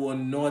 you were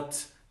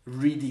not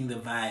reading the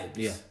vibes.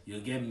 Yeah. You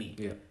get me?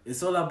 Yeah.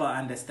 It's all about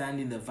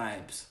understanding the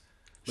vibes.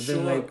 But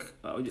then, like,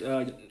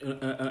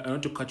 I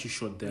want to cut you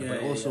short there,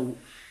 but also,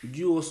 would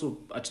you also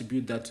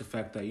attribute that to the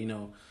fact that, you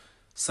know,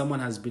 someone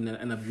has been in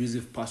an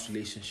abusive past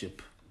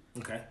relationship?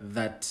 Okay.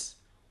 That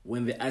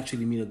when they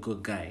actually meet a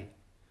good guy,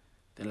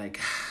 they're like,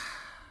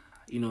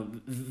 you know,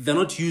 they're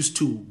not used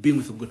to being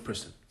with a good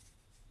person.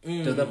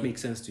 Does that make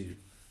sense to you?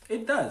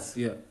 It does.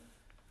 Yeah.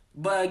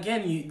 But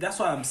again, that's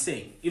what I'm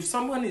saying. If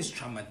someone is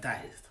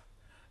traumatized,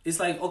 it's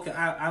like, okay,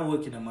 I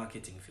work in a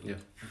marketing field.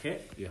 Yeah.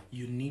 Okay? Yeah.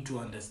 You need to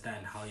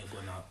understand how you're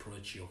going to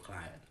approach your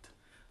client.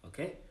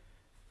 Okay?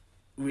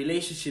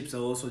 Relationships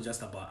are also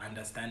just about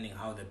understanding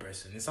how the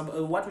person is.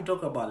 What we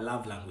talk about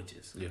love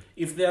languages. Yeah.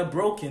 If they're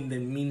broken,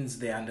 that means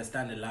they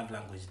understand the love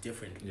language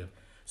differently. Yeah.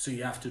 So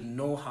you have to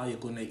know how you're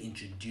going to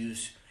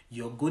introduce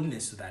your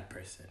goodness to that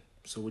person.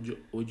 So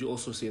would you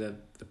also say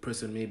that the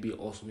person maybe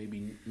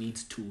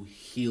needs to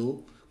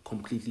heal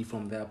completely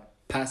from their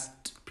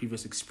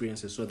previous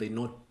experiences, so they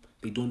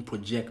don't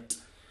project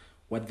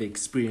what they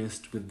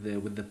experienced with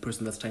the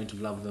person that's trying to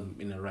love them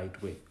in a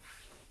right way?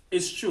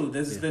 It's true.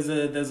 There's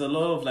a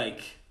lot of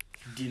like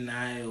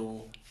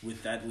denial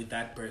with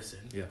that person.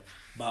 Yeah.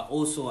 But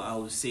also I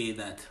would say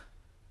that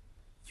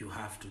you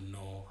have to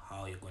know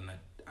how you're gonna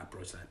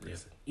approach that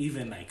person. Yeah.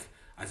 Even like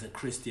as a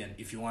Christian,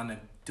 if you wanna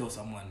tell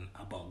someone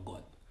about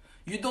God,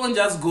 you don't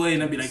just go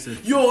in and be like,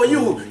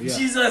 yo,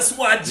 Jesus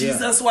what?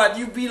 Jesus what?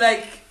 You be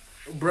like,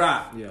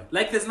 bruh. Yeah.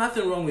 Like there's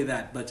nothing wrong with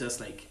that, but just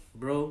like,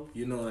 bro,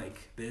 you know, like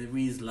there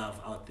is love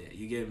out there.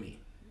 You get me?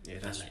 Yeah,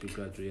 that's like, pretty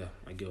gradual. Yeah,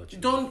 I get what you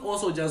don't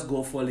also just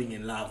go falling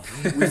in love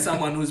with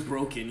someone who's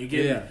broken. You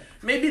get me?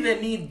 Maybe they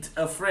need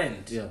a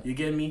friend. Yeah. You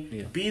get me?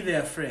 Yeah. Be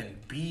their friend.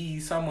 Be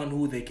someone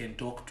who they can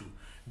talk to.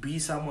 Be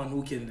someone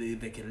who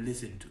they can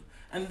listen to.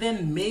 And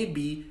then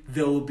maybe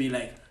they will be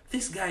like,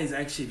 this guy is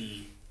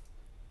actually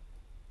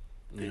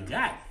the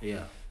guy.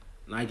 Yeah.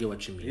 I get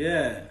what you mean.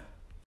 Yeah.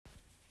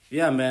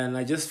 Yeah, man.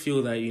 I just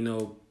feel that, you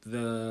know,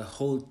 the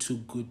whole too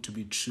good to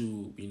be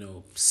true, you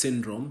know,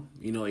 syndrome,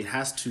 you know, it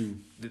has to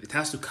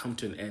come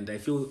to an end. I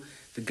feel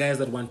the guys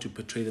that want to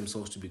portray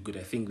themselves to be good,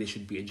 I think they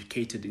should be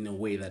educated in a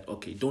way that,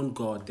 okay, don't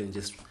go out there and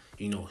just,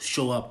 you know,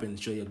 show up and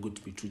show you're good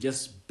to be true.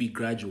 Just be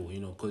gradual, you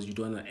know, because you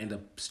don't want to end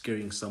up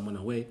scaring someone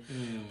away.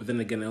 But then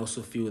again, I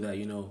also feel that,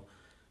 you know,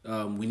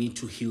 we need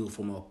to heal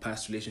from our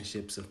past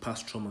relationships and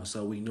past trauma,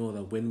 so we know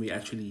that when we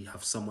actually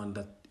have someone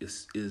that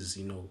is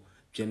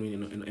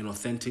genuine and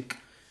authentic,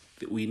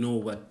 that we know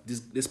what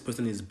this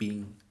person is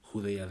being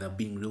who they are. They're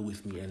being real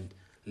with me, and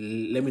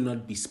let me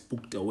not be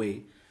spooked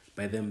away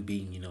by them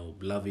being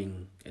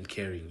loving and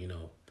caring,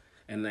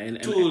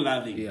 and Too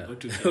loving, yeah, or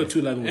too caring.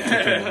 too loving, or too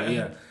caring,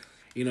 yeah.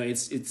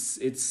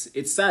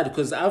 It's sad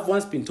because I've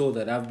once been told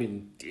that I've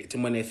been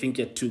dating when I think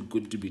you're too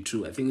good to be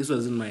true. I think this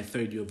was in my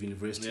third year of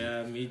university.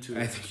 Yeah, me too.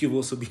 I think you've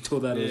also been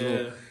told that as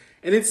well.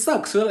 And it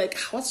sucks. So like,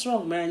 what's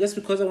wrong, man? Just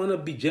because I want to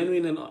be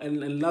genuine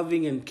and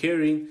loving and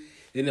caring,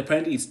 then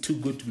apparently it's too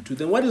good to be true.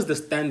 Then what is the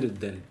standard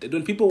then?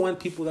 Don't people want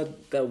people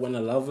that want to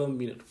love them,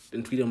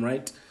 and treat them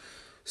right?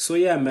 So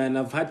yeah, man,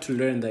 I've had to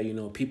learn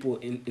that, people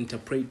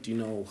interpret,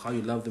 how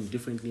you love them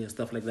differently and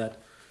stuff like that.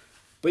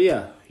 But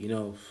yeah,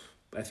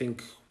 I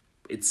think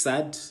it's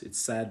sad,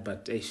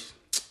 but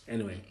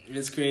anyway.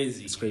 It's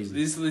crazy.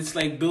 It's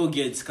like Bill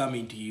Gates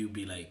coming to you,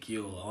 be like,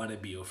 yo, I want to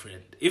be your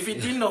friend. If you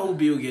didn't know who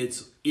Bill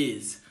Gates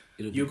is,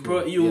 you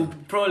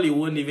probably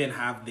wouldn't even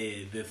have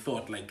the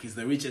thought, like, he's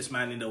the richest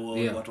man in the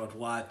world,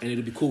 what. And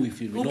it'll be cool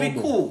with you. It'll be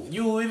cool.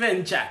 You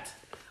even chat.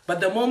 But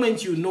the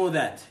moment you know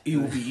that, it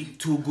will be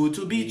too good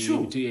to be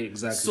true. Yeah,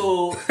 exactly.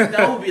 So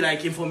that would be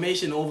like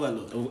information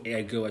overload. Oh,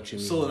 I get what you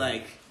mean. So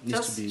like,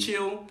 just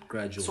chill,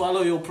 gradual.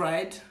 Swallow your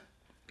pride.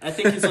 I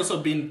think it's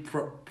also been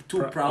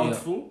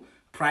prideful.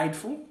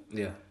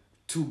 Yeah.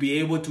 To be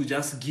able to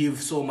just give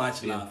so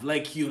much love.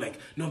 Like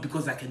no,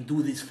 because I can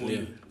do this for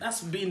you.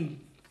 That's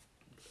being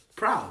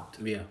proud.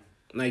 Yeah.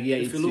 Like, yeah.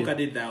 If you look at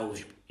it that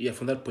way. Yeah,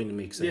 from that point it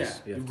makes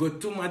sense. Yeah. You've got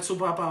too much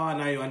superpower,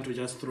 now you want to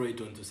just throw it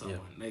onto someone.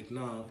 Like,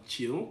 no,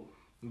 chill,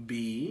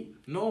 be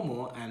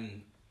normal,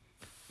 and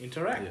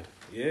interact.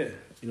 Yeah.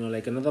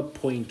 Like another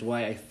point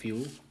why I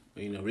feel,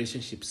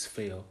 relationships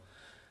fail.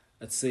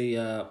 I'd say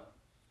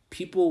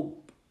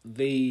people,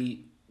 they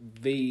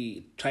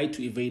try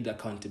to evade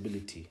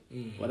accountability.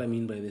 What I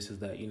mean by this is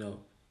that,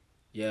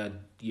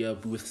 you're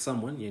with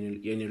someone,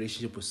 you're in a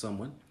relationship with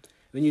someone,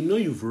 then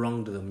you've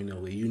wronged them in a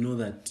way. You know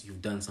that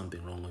you've done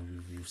something wrong, or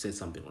you've said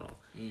something wrong.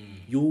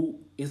 You,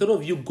 instead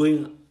of you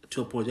going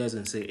to apologize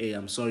and say, hey,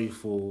 I'm sorry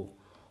for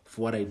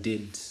what I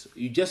did,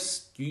 you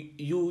just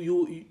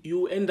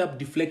you end up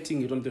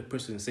deflecting it on the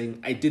person,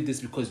 saying, I did this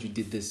because you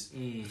did this.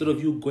 Instead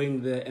of you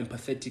going there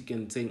empathetic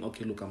and saying,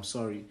 okay, look, I'm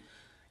sorry,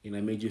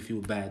 I made you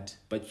feel bad,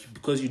 but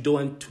because you don't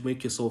want to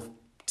make yourself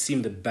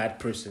seem the bad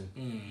person,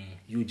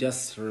 you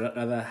just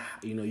rather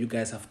you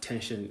guys have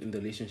tension in the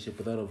relationship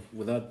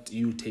without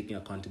you taking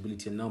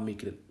accountability, and now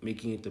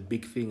making it a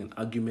big thing, an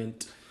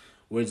argument,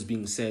 words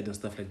being said and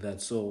stuff like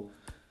that. So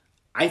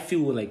I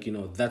feel like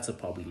that's a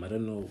problem. I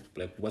don't know,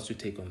 like, what's your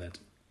take on that?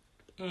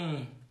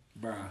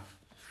 Bruh,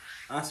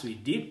 that's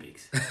with deep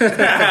pics.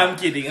 I'm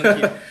kidding.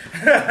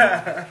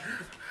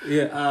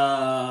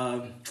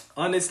 Yeah.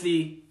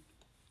 Honestly,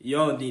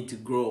 y'all need to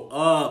grow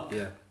up.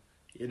 Yeah.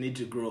 You need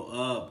to grow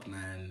up,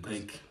 man.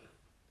 Like,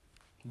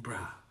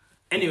 bruh.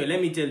 Anyway,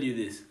 let me tell you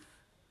this.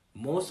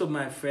 Most of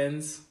my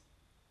friends,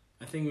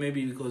 I think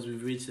maybe because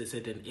we've reached a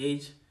certain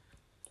age,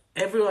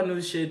 everyone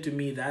who shared to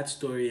me that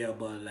story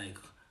about, like,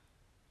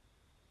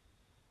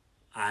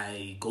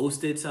 I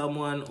ghosted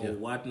someone or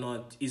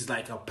whatnot is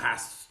like a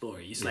past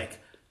story. It's like,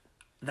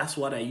 that's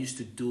what I used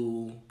to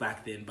do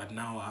back then, but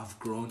now I've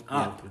grown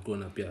up.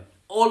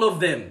 All of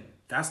them,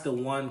 that's the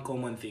one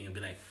common thing. I'll be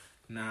like,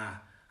 nah,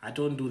 I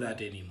don't do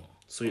that anymore.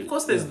 So of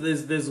course,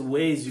 there's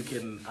ways you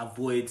can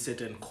avoid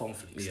certain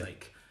conflicts. Yeah.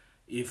 Like,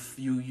 if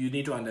you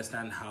need to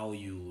understand how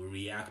you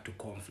react to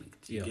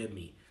conflict. You get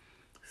me?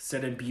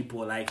 Certain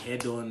people like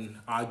head-on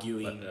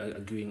arguing. Or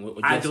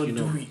just, I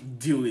don't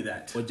deal with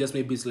that. Or just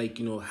maybe it's like,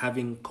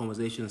 having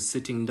conversations,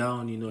 sitting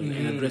down,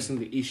 and addressing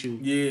the issue.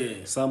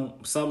 Yeah. Some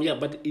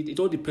but it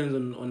all depends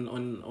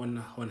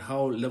on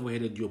how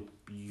level-headed you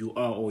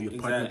are or your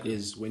partner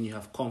is when you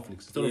have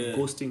conflicts. Instead of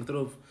ghosting, instead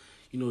of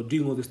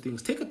doing all these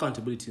things, take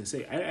accountability and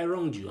say, I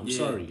wronged you. I'm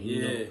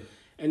sorry.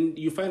 And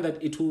you find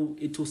that it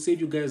will save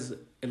you guys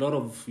a lot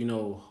of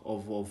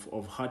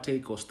of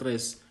heartache or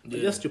stress.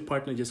 But just your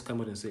partner just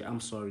come out and say, I'm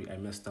sorry, I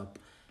messed up,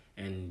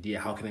 and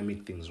how can I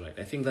make things right?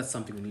 I think that's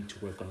something we need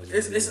to work on.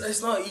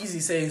 It's not easy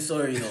saying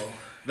sorry though.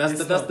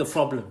 That's the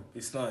problem.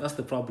 It's not. That's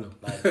the problem.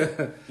 Like,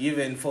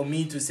 even for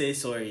me to say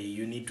sorry,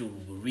 you need to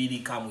really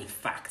come with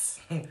facts.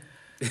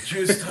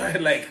 True story,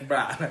 like,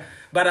 bruh.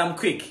 But I'm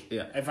quick.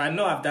 Yeah. If I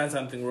know I've done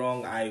something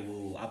wrong, I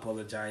will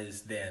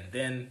apologize then.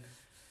 Then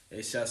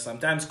it's just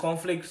sometimes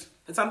conflict.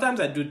 Sometimes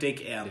I do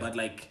take air, but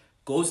like,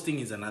 ghosting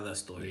is another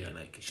story.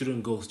 Like, you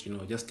shouldn't ghost.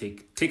 Just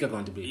take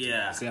accountability.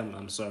 Yeah. Say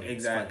I'm sorry.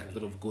 Exactly.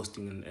 Instead of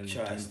ghosting and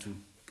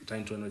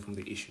trying to run away from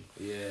the issue.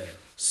 Yeah.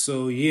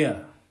 So yeah.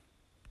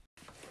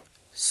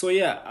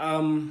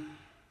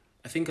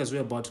 I think as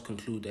we're about to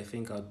conclude, I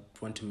think I'd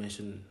want to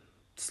mention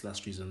this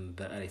last reason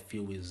that I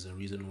feel is a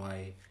reason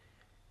why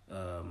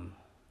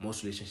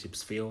most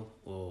relationships fail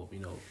or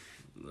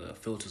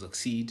fail to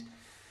succeed,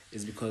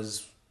 is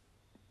because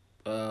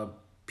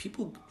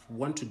people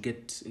want to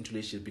get into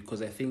relationships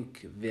because I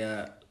think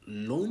they're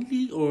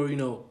lonely or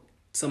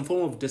some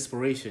form of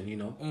desperation, you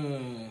know.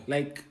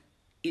 Like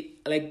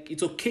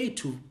it's okay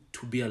to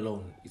be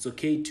alone. It's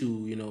okay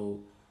to, you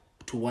know,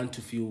 to want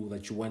to feel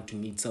that you want to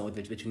need someone,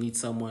 that you need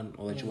someone,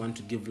 or that you want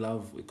to give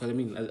love. Because I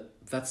mean,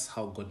 that's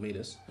how God made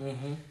us.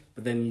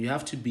 But then you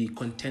have to be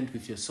content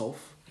with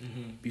yourself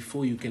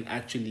before you can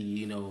actually,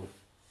 you know,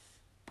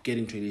 get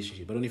into a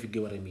relationship. I don't know if you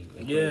get what I mean.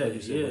 Like, what do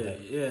you say about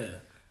that? Yeah.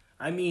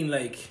 I mean,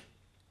 like,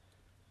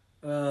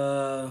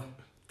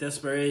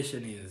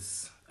 desperation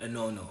is a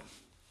no-no.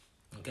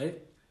 Okay?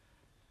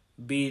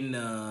 Being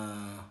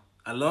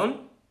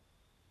alone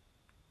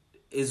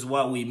is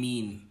what we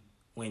mean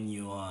when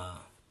you are,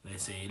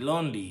 let's say,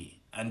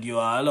 lonely and you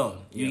are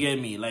alone. You get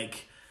me?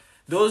 Like,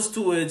 those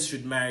two words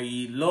should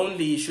marry.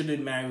 Lonely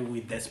shouldn't marry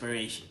with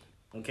desperation.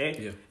 Okay?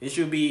 Yeah. It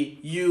should be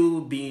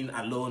you being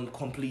alone,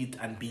 complete,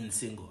 and being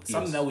single.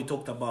 Something that we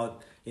talked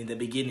about in the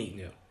beginning.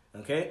 Yeah.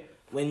 Okay?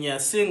 When you're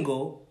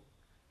single,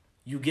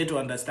 you get to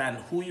understand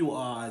who you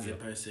are as a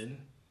person.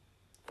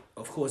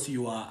 Of course,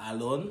 you are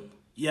alone.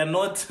 You're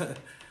not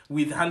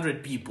with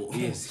 100 people.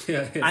 Yes.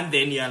 Yeah. And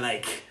then you're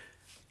like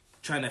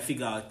trying to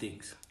figure out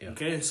things. Yeah.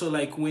 Okay? So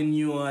like when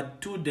you are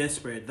too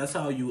desperate, that's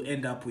how you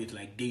end up with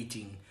like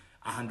dating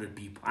 100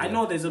 people. I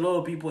know there's a lot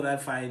of people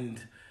that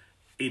find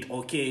it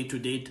okay to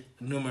date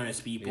numerous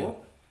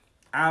people.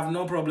 I have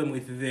no problem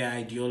with their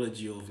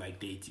ideology of like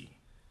dating.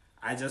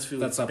 I just feel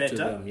That's it's up to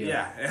better.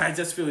 them, I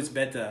just feel it's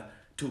better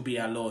to be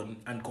alone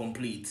and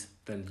complete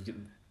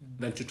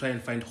Than to try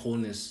and find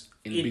wholeness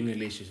in being in a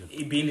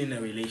relationship. being in a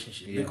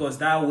relationship. Yeah. Because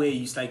that way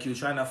it's like you're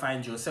trying to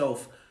find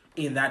yourself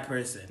in that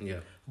person.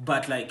 Yeah.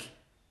 But like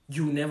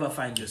you never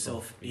find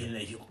yourself in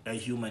a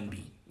human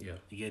being. Yeah.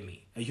 You get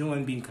me? A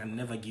human being can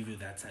never give you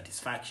that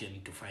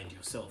satisfaction to find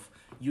yourself.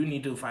 You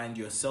need to find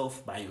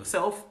yourself by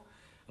yourself,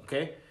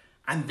 okay?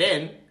 And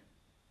then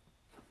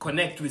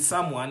connect with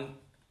someone.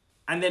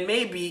 And then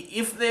maybe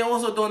if they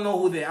also don't know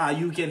who they are,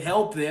 you can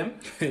help them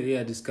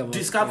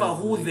discover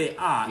who they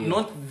are. Yeah.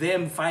 Not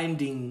them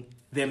finding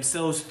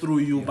themselves through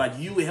you, but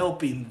you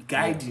helping,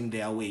 guiding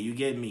their way. You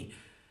get me?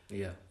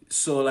 Yeah.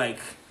 So like,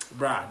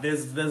 bruh,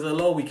 there's a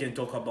lot we can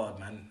talk about,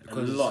 man. A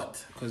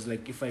lot. Because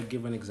like if I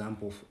give an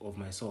example of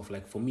myself,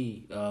 like for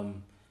me,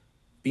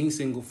 being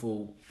single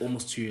for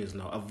almost 2 years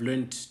now, I've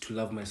learned to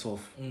love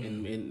myself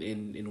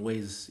in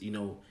ways, you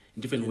know,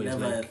 in different ways.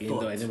 Like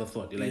I never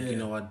thought. Like, you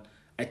know,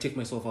 I take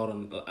myself out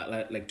on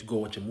like to go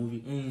watch a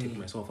movie. Take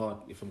myself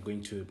out if I'm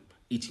going to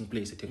eating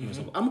place. I take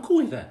myself. I'm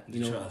cool with that.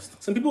 You know,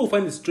 some people will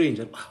find it strange.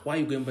 Like, why are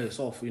you going by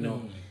yourself? You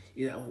know,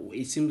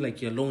 it seems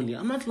like you're lonely.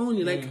 I'm not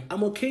lonely. Like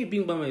I'm okay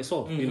being by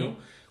myself. You know,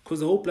 because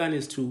the whole plan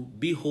is to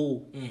be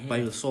whole by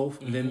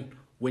yourself, and then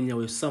when you're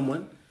with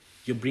someone,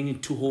 you're bringing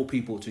two whole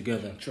people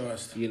together.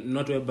 You're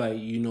not whereby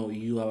you know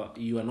you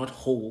are not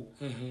whole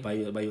by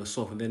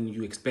yourself, and then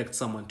you expect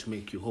someone to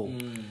make you whole.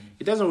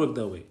 It doesn't work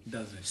that way. It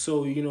doesn't.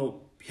 So you know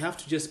you have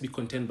to just be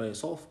content by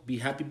yourself, be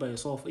happy by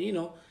yourself, and you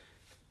know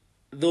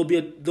there'll be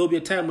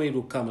a time when it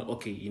will come.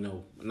 Okay, you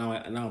know now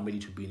I'm ready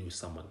to be with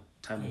someone.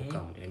 Time will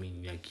come. I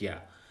mean, like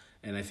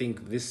and I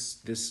think this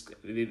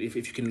if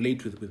you can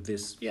relate with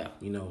this,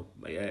 you know,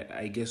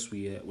 I guess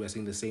we're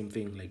saying the same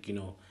thing. Like, you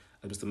know,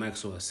 as Mr.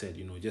 Maxwell has said,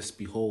 you know, just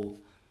be whole,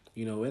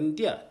 you know, and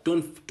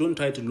don't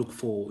try to look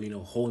for, you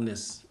know,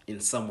 wholeness in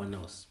someone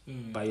else.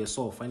 By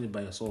yourself, find it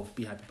by yourself,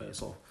 be happy by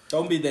yourself.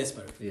 Don't be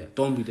desperate. Yeah,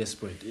 don't be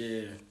desperate.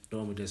 Yeah.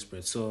 Don't be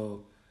desperate.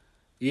 So,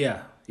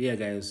 yeah,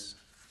 guys.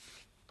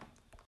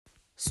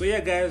 So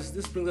yeah, guys,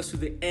 this brings us to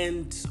the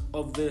end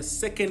of the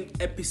second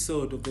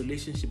episode of the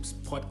Relationships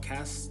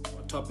Podcast.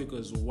 Our topic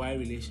was why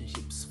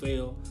relationships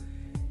fail.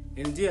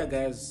 And yeah,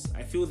 guys,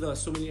 I feel there are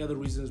so many other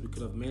reasons we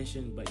could have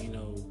mentioned, but you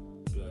know,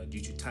 due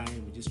to time,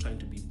 we're just trying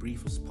to be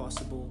brief as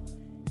possible.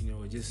 You know,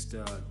 we're just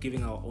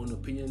giving our own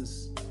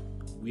opinions.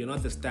 We are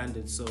not the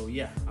standard, so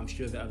yeah, I'm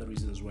sure there are other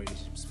reasons why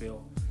relationships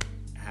fail.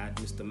 I had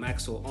Mr.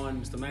 Maxwell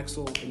on. Mr.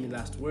 Maxwell, any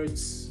last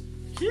words?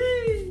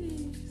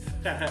 Jeez.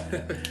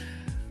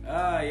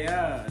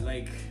 Yeah,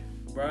 like,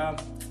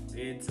 bruh,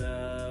 it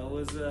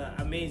was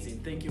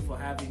amazing. Thank you for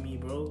having me,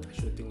 bro.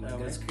 Sure thing, That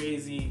was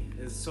crazy.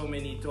 There's so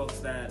many talks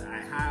that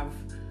I have,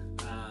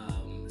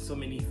 so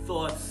many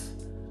thoughts.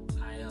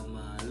 I am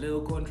a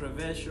little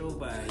controversial,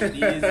 but it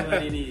is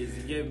what it is.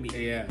 You get me?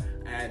 Yeah.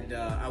 And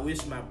I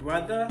wish my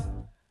brother,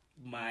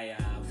 my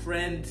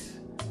friend,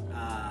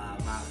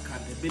 my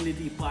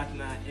accountability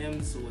partner,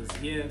 Ems, was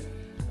here.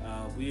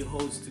 We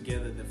host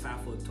together the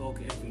Fafo Talk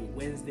every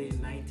Wednesday,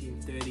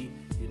 19:30.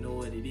 You know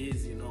what it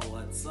is. You know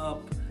what's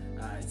up.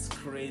 It's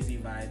crazy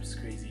vibes,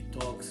 crazy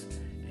talks.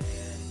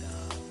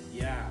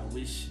 And I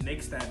wish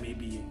next time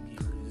maybe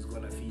he's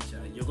going to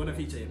feature. You're going to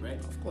feature him, right?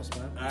 Of course,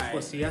 man. All of right.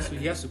 course, he has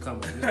to come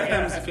on. Mr.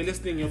 Ems, if you're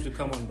listening, you have to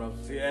come on, bro.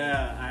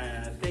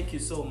 Yeah, thank you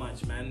so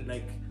much, man.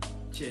 Like,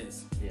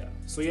 cheers. Yeah.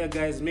 So yeah,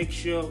 guys, make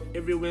sure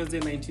every Wednesday,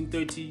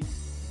 19:30,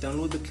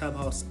 download the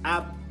Clubhouse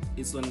app.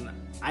 It's on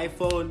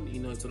iPhone, you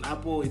know, it's on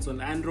Apple, it's on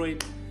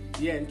Android.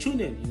 Yeah, and tune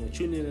in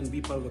and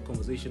be part of the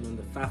conversation on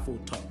the Fafo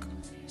Talk.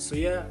 So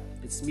yeah,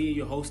 it's me,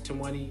 your host,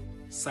 Timwani,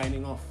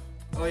 signing off.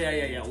 Oh,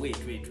 yeah. Wait.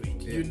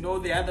 Yeah. You know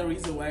the other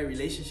reason why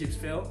relationships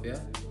fail? Yeah.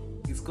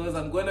 It's because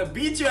I'm gonna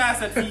beat your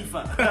ass at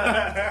FIFA.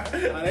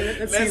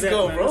 Let's see that,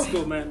 go, man. bro. Let's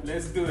go, man.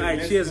 Let's do it. All right,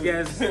 Let's cheers, do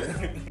it.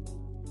 guys.